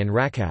Slomniki and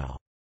Rakow.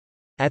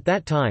 At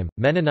that time,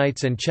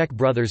 Mennonites and Czech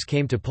brothers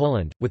came to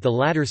Poland, with the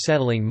latter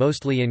settling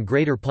mostly in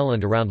Greater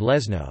Poland around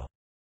Leszno.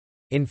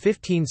 In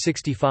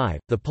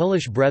 1565, the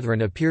Polish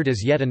Brethren appeared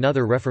as yet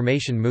another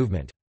Reformation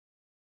movement.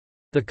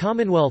 The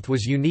Commonwealth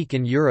was unique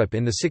in Europe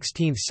in the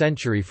 16th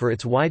century for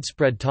its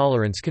widespread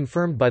tolerance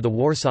confirmed by the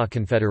Warsaw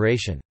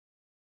Confederation.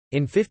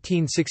 In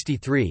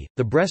 1563,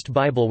 the Brest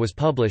Bible was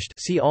published,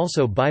 see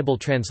also Bible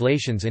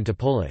translations into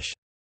Polish.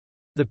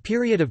 The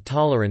period of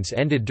tolerance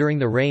ended during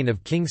the reign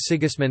of King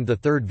Sigismund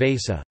III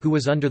Vasa, who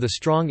was under the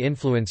strong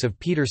influence of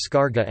Peter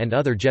Skarga and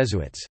other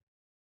Jesuits.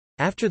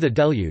 After the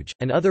Deluge,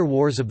 and other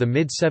wars of the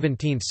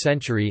mid-17th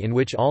century in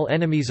which all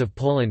enemies of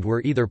Poland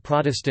were either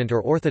Protestant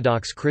or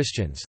Orthodox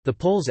Christians, the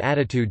Poles'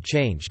 attitude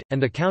changed, and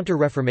the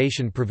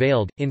Counter-Reformation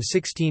prevailed. In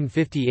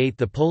 1658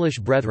 the Polish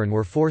Brethren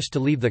were forced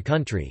to leave the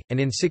country, and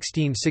in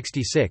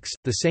 1666,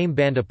 the same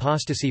banned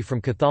apostasy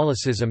from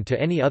Catholicism to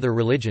any other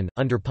religion,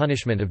 under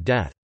punishment of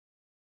death.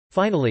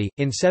 Finally,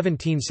 in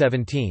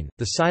 1717,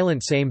 the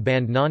Silent Sejm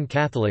banned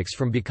non-Catholics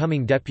from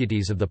becoming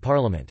deputies of the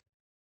parliament.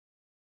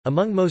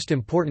 Among most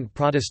important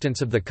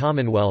Protestants of the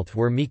Commonwealth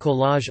were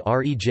Mikolaj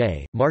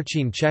Rej,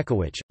 Marcin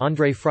Czechowicz,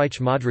 Andrzej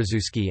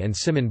Frycz-Modrzewski and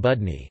Szymon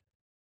Budny.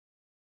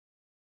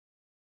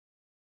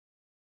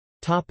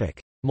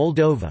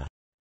 Moldova.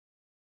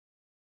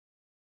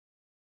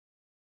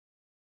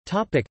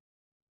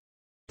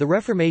 The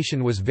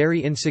Reformation was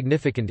very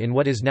insignificant in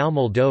what is now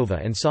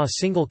Moldova and saw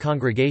single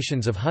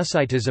congregations of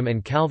Hussitism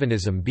and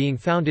Calvinism being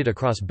founded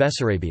across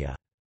Bessarabia.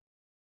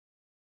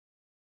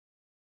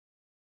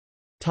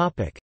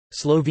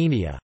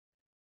 Slovenia.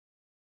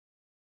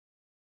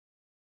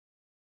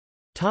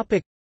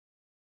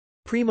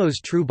 Primož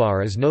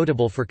Trubar is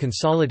notable for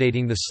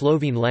consolidating the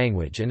Slovene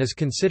language and is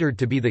considered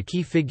to be the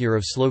key figure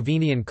of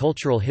Slovenian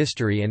cultural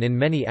history and in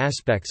many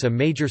aspects a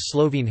major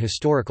Slovene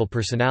historical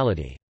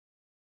personality.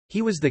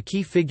 He was the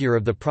key figure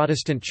of the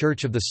Protestant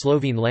Church of the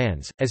Slovene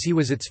lands, as he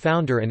was its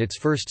founder and its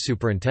first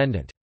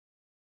superintendent.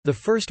 The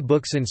first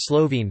books in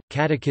Slovene,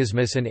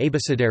 Catechismus and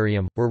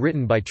Abecedarium, were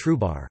written by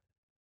Trubar.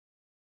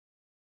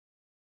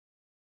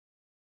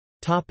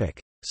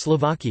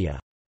 Slovakia.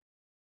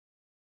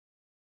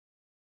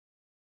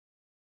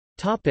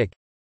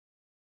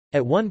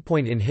 At one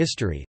point in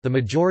history, the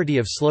majority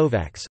of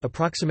Slovaks,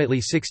 approximately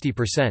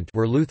 60%,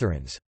 were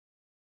Lutherans.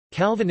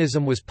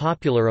 Calvinism was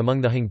popular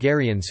among the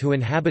Hungarians who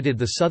inhabited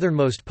the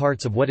southernmost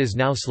parts of what is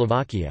now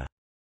Slovakia.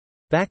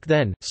 Back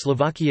then,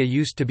 Slovakia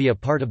used to be a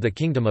part of the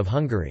Kingdom of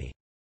Hungary.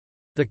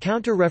 The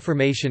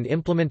Counter-Reformation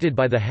implemented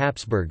by the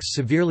Habsburgs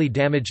severely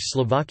damaged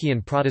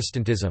Slovakian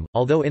Protestantism,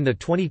 although in the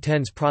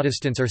 2010s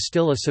Protestants are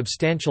still a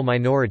substantial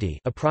minority,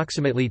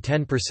 approximately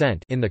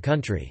 10%, in the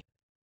country.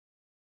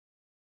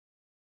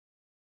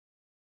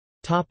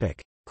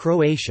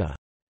 Croatia.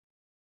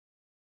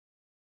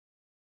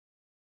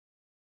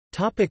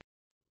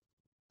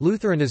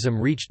 Lutheranism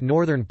reached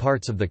northern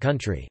parts of the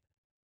country.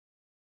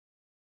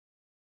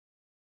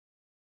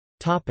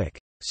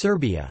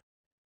 Serbia.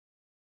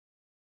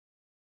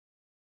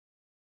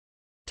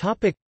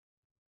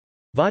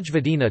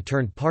 Vojvodina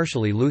turned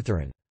partially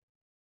Lutheran.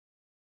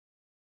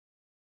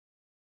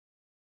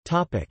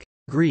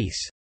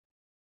 Greece.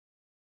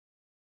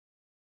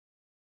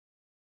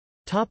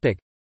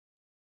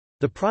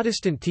 The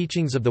Protestant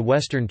teachings of the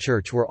Western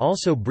Church were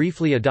also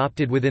briefly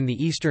adopted within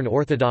the Eastern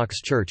Orthodox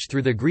Church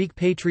through the Greek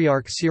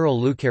Patriarch Cyril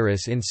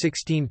Lucaris in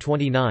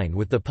 1629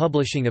 with the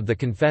publishing of the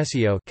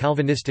Confessio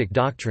Calvinistic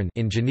doctrine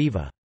in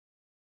Geneva.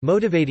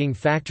 Motivating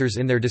factors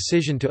in their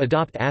decision to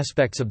adopt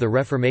aspects of the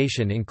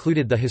Reformation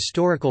included the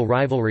historical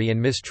rivalry and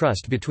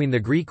mistrust between the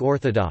Greek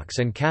Orthodox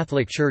and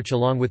Catholic Church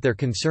along with their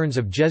concerns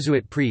of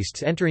Jesuit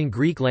priests entering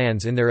Greek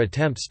lands in their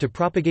attempts to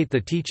propagate the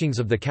teachings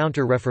of the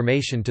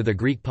Counter-Reformation to the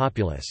Greek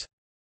populace.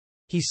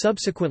 He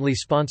subsequently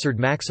sponsored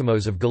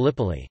Maximos of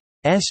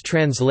Gallipoli's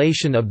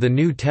translation of the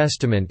New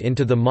Testament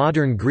into the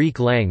modern Greek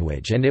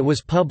language and it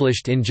was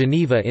published in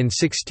Geneva in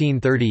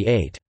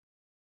 1638.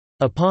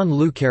 Upon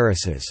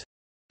Lucaris's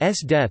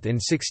death in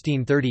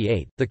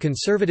 1638, the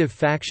conservative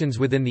factions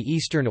within the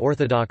Eastern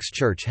Orthodox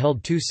Church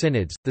held two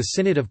synods, the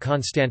Synod of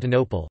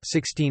Constantinople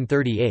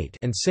 1638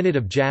 and Synod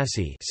of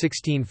Jassy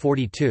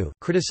 1642,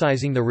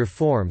 criticizing the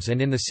reforms,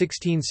 and in the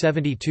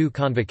 1672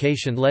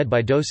 convocation led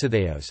by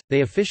Dositheos,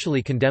 they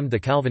officially condemned the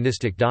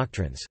Calvinistic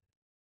doctrines.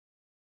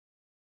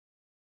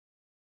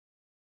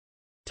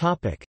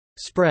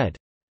 Spread.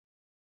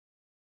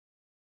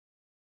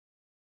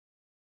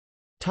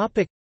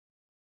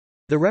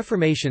 The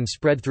Reformation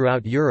spread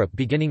throughout Europe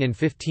beginning in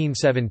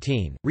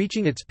 1517,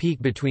 reaching its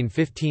peak between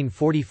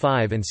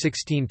 1545 and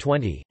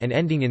 1620, and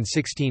ending in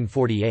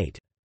 1648.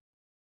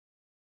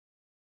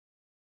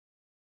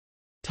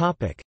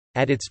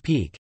 At its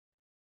peak.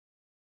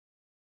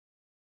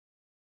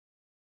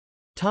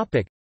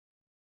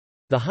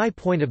 The high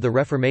point of the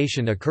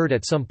Reformation occurred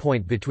at some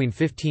point between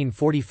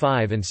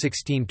 1545 and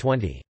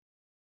 1620.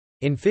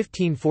 In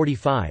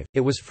 1545,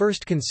 it was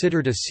first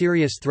considered a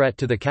serious threat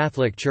to the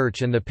Catholic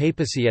Church and the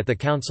papacy at the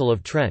Council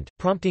of Trent,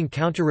 prompting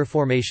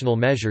counter-reformational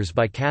measures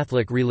by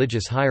Catholic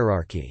religious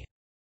hierarchy.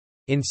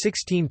 In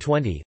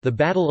 1620, the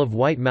Battle of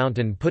White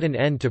Mountain put an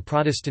end to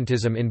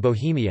Protestantism in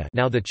Bohemia,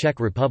 now the Czech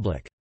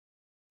Republic.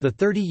 The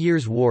 30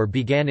 Years' War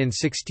began in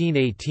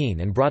 1618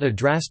 and brought a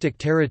drastic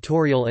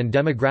territorial and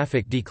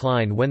demographic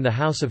decline when the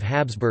House of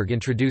Habsburg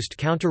introduced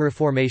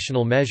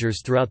counter-reformational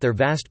measures throughout their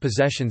vast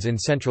possessions in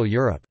Central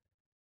Europe.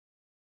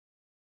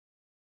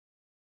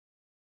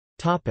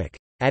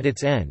 At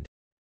its end.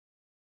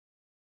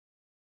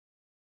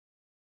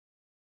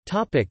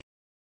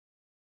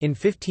 In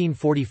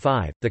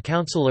 1545, the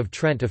Council of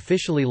Trent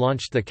officially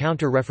launched the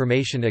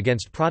Counter-Reformation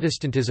against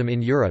Protestantism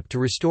in Europe to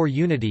restore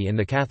unity in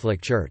the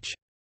Catholic Church.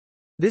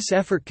 This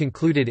effort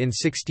concluded in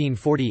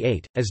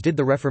 1648, as did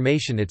the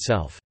Reformation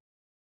itself.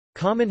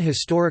 Common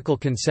historical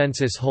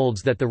consensus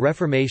holds that the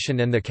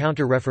Reformation and the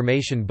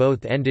Counter-Reformation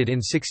both ended in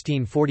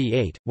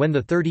 1648, when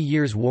the 30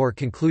 Years' War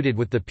concluded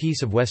with the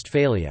Peace of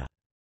Westphalia.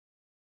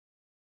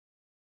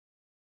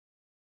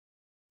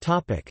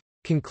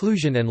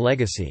 Conclusion and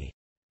legacy.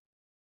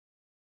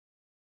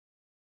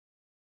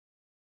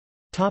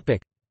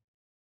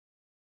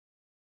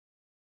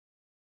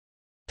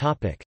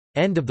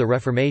 End of the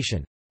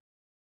Reformation.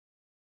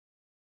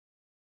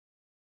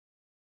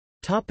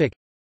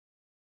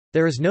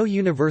 There is no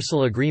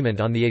universal agreement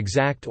on the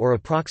exact or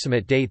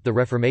approximate date the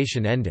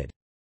Reformation ended.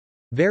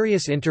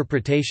 Various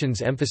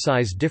interpretations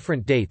emphasize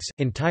different dates,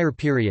 entire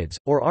periods,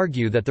 or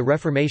argue that the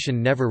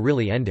Reformation never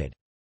really ended.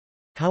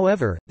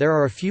 However, there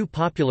are a few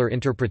popular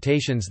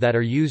interpretations that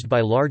are used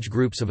by large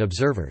groups of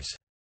observers.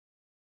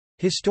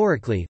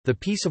 Historically, the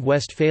Peace of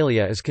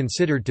Westphalia is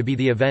considered to be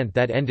the event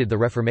that ended the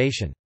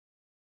Reformation.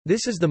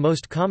 This is the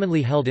most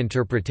commonly held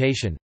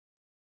interpretation.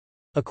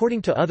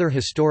 According to other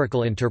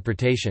historical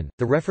interpretation,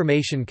 the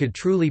Reformation could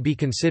truly be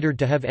considered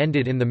to have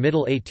ended in the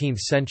middle 18th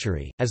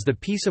century, as the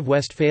Peace of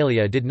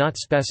Westphalia did not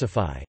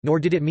specify, nor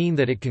did it mean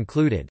that it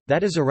concluded,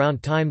 that is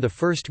around time the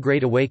First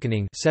Great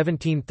Awakening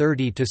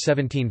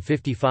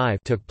 1730–1755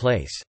 took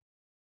place.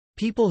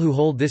 People who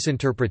hold this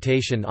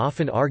interpretation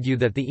often argue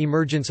that the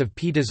emergence of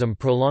Pietism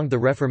prolonged the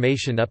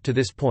Reformation up to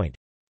this point.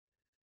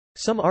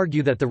 Some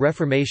argue that the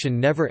Reformation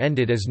never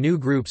ended as new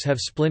groups have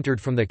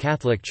splintered from the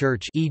Catholic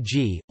Church,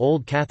 e.g.,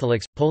 Old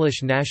Catholics,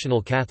 Polish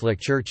National Catholic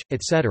Church,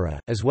 etc.,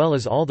 as well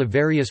as all the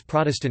various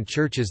Protestant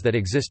churches that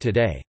exist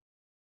today.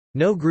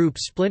 No group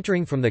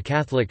splintering from the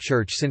Catholic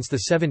Church since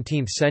the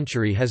 17th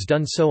century has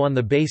done so on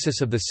the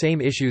basis of the same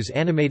issues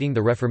animating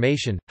the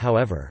Reformation,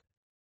 however.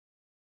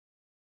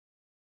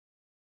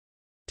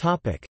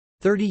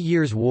 30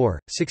 Years'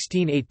 War,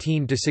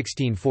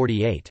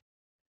 1618–1648.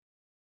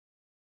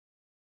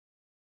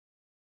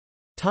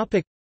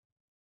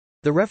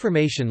 The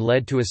Reformation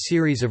led to a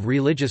series of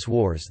religious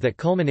wars that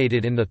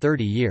culminated in the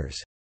 30 Years'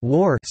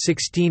 War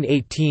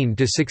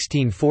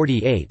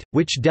 1618–1648,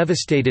 which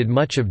devastated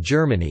much of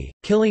Germany,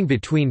 killing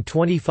between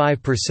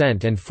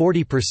 25% and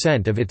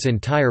 40% of its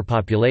entire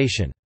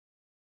population.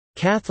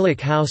 Catholic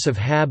House of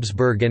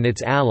Habsburg and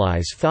its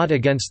allies fought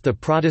against the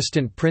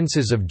Protestant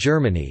princes of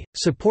Germany,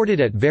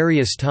 supported at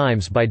various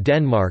times by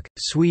Denmark,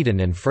 Sweden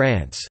and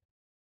France.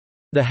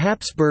 The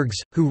Habsburgs,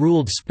 who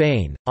ruled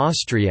Spain,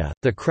 Austria,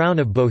 the Crown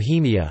of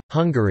Bohemia,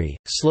 Hungary,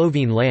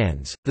 Slovene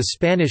lands, the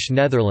Spanish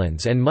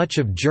Netherlands and much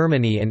of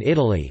Germany and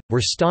Italy,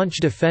 were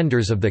staunch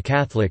defenders of the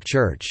Catholic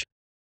Church.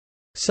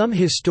 Some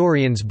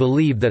historians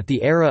believe that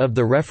the era of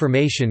the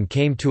Reformation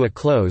came to a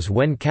close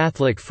when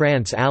Catholic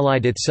France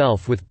allied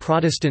itself with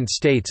Protestant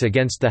states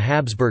against the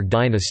Habsburg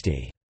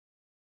dynasty.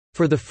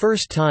 For the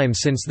first time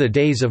since the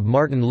days of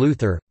Martin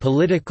Luther,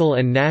 political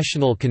and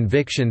national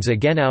convictions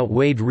again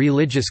outweighed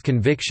religious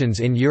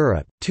convictions in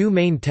Europe, two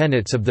main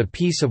tenets of the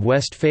Peace of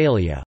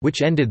Westphalia,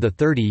 which ended the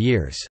 30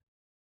 Years'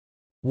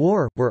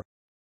 War, were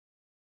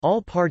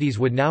all parties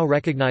would now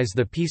recognize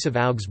the Peace of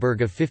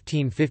Augsburg of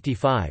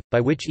 1555, by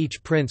which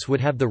each prince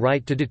would have the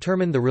right to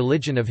determine the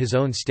religion of his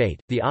own state,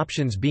 the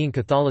options being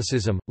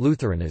Catholicism,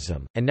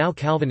 Lutheranism, and now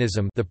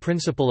Calvinism, the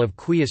principle of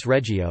cuius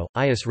regio,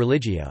 ius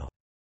religio.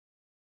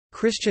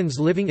 Christians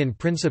living in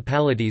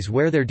principalities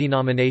where their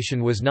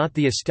denomination was not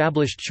the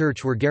established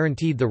church were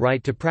guaranteed the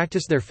right to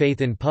practice their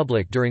faith in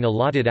public during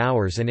allotted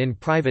hours and in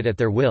private at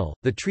their will.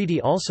 The treaty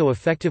also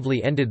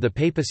effectively ended the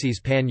papacy's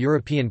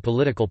pan-European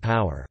political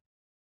power.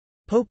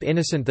 Pope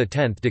Innocent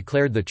X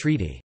declared the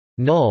treaty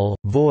null,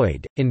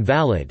 void,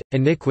 invalid,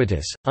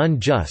 iniquitous,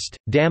 unjust,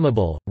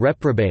 damnable,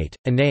 reprobate,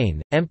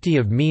 inane, empty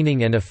of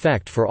meaning and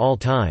effect for all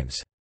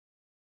times,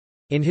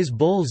 in his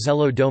bull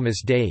Zelo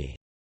Domus Dei.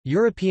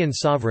 European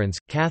sovereigns,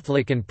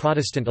 Catholic and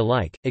Protestant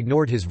alike,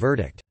 ignored his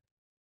verdict.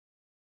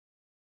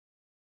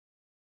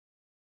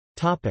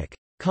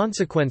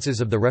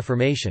 Consequences of the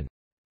Reformation.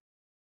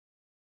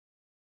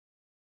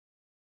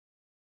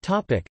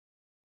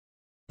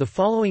 The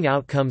following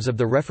outcomes of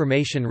the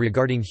Reformation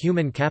regarding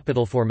human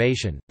capital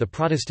formation, the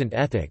Protestant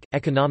ethic,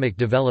 economic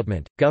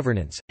development,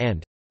 governance,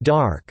 and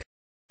dark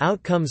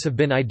outcomes have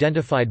been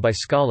identified by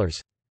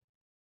scholars.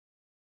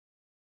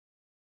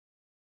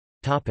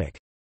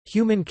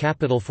 Human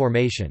capital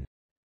formation.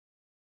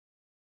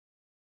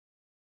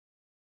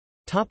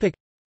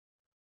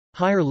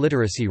 Higher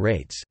literacy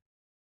rates.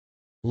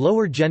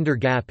 Lower gender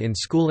gap in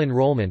school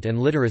enrollment and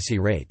literacy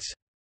rates.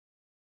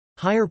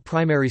 Higher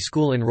primary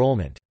school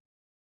enrollment.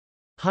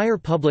 Higher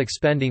public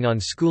spending on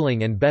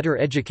schooling and better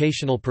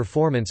educational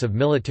performance of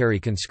military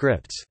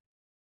conscripts.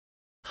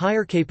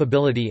 Higher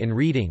capability in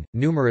reading,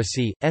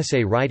 numeracy,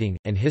 essay writing,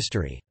 and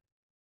history.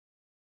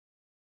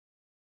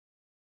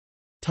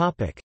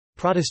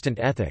 Protestant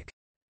ethic.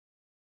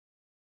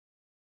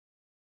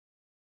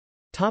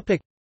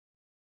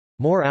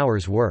 More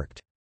hours worked.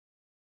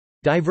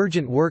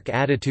 Divergent work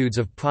attitudes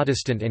of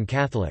Protestant and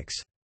Catholics.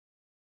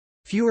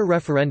 Fewer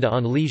referenda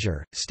on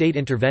leisure, state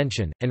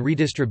intervention, and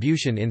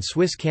redistribution in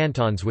Swiss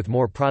cantons with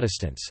more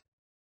Protestants.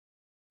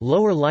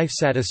 Lower life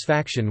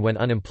satisfaction when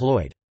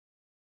unemployed.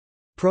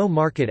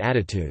 Pro-market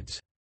attitudes.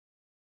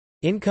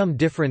 Income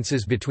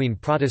differences between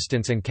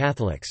Protestants and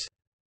Catholics.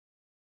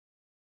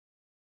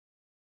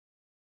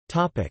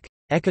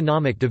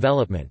 Economic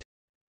development.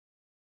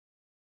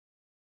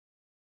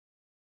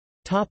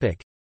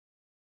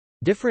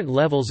 Different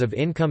levels of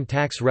income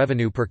tax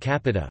revenue per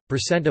capita,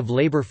 percent of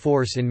labor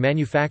force in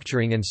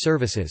manufacturing and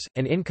services,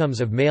 and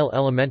incomes of male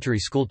elementary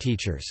school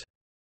teachers.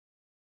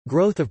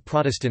 Growth of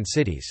Protestant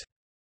cities.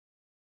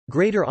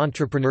 Greater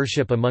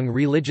entrepreneurship among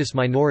religious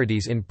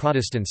minorities in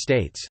Protestant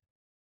states.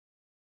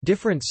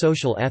 Different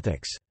social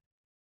ethics.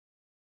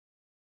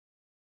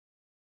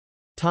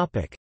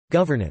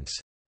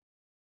 Governance.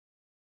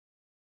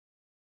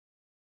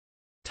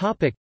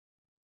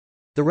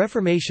 The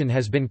Reformation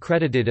has been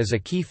credited as a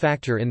key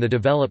factor in the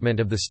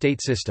development of the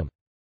state system.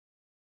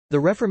 The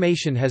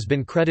Reformation has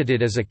been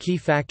credited as a key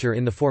factor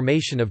in the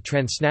formation of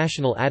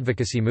transnational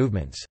advocacy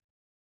movements.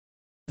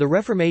 The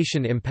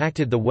Reformation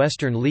impacted the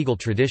Western legal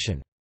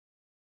tradition.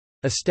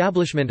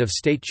 Establishment of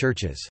state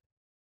churches.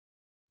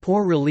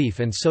 Poor relief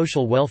and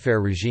social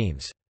welfare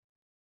regimes.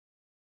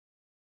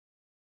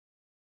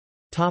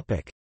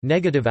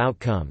 Negative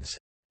outcomes.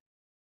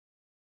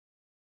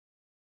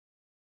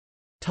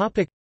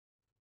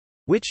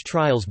 Witch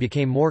trials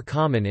became more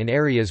common in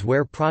areas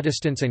where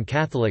Protestants and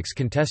Catholics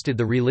contested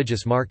the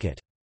religious market.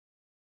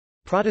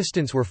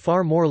 Protestants were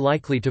far more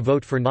likely to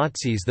vote for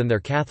Nazis than their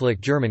Catholic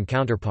German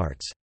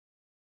counterparts.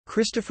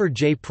 Christopher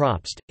J.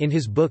 Probst, in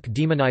his book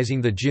Demonizing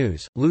the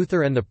Jews,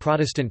 Luther and the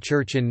Protestant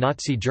Church in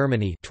Nazi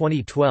Germany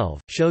 2012,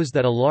 shows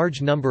that a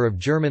large number of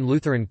German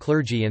Lutheran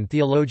clergy and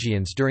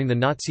theologians during the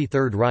Nazi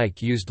Third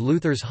Reich used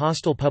Luther's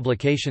hostile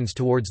publications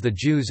towards the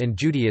Jews and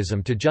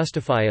Judaism to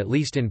justify at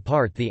least in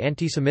part the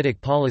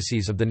anti-Semitic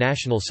policies of the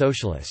National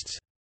Socialists.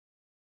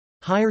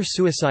 Higher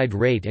suicide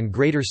rate and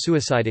greater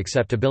suicide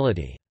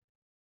acceptability.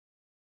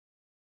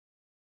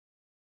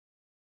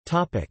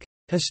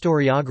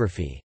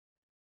 Historiography.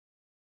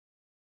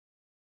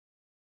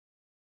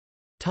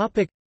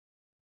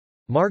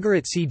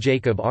 Margaret C.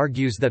 Jacob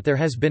argues that there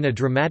has been a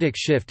dramatic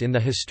shift in the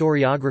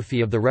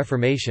historiography of the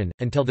Reformation.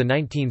 Until the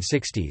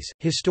 1960s,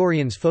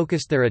 historians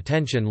focused their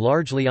attention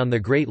largely on the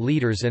great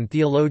leaders and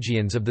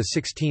theologians of the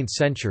 16th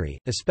century,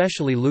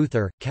 especially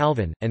Luther,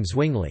 Calvin, and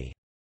Zwingli.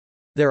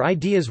 Their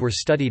ideas were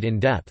studied in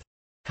depth.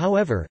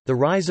 However, the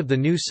rise of the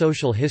new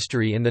social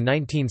history in the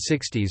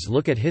 1960s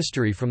look at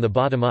history from the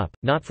bottom up,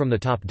 not from the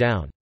top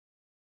down.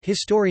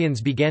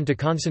 Historians began to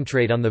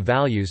concentrate on the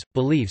values,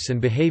 beliefs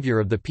and behavior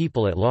of the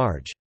people at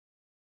large.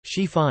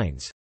 She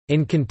finds,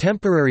 "In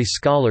contemporary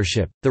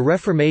scholarship, the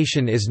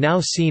Reformation is now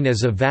seen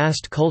as a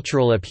vast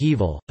cultural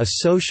upheaval, a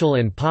social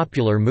and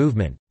popular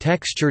movement,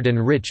 textured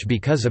and rich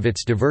because of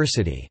its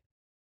diversity."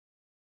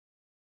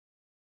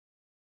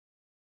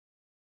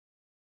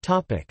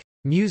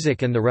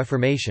 Music and the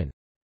Reformation.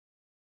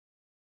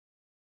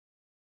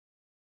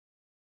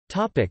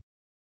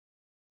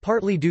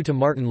 Partly due to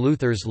Martin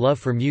Luther's love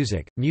for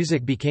music,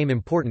 music became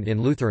important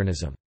in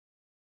Lutheranism.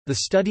 The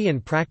study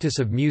and practice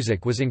of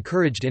music was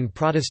encouraged in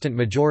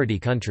Protestant-majority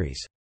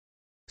countries.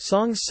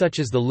 Songs such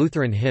as the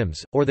Lutheran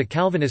hymns, or the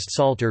Calvinist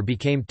Psalter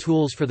became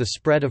tools for the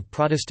spread of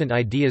Protestant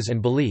ideas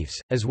and beliefs,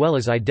 as well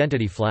as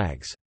identity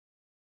flags.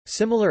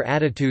 Similar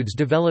attitudes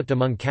developed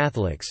among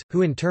Catholics,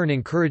 who in turn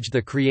encouraged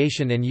the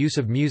creation and use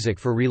of music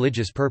for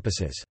religious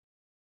purposes.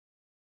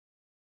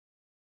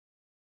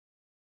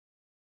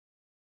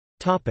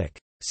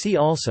 See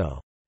also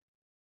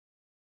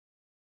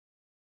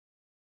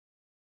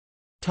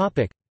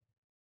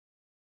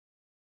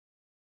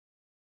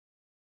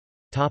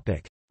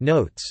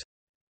Notes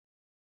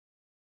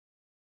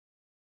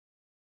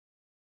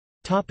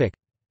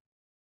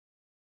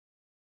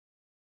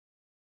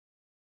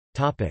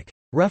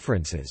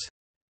References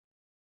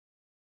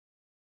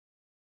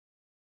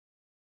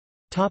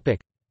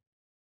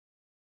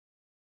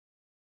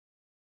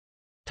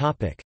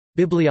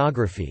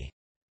Bibliography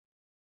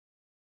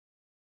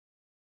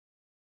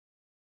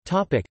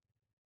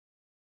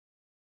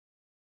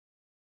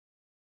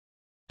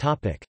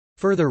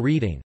Further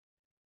reading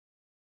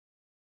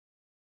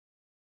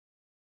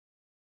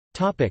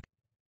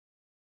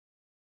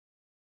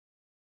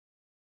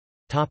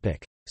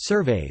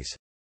Surveys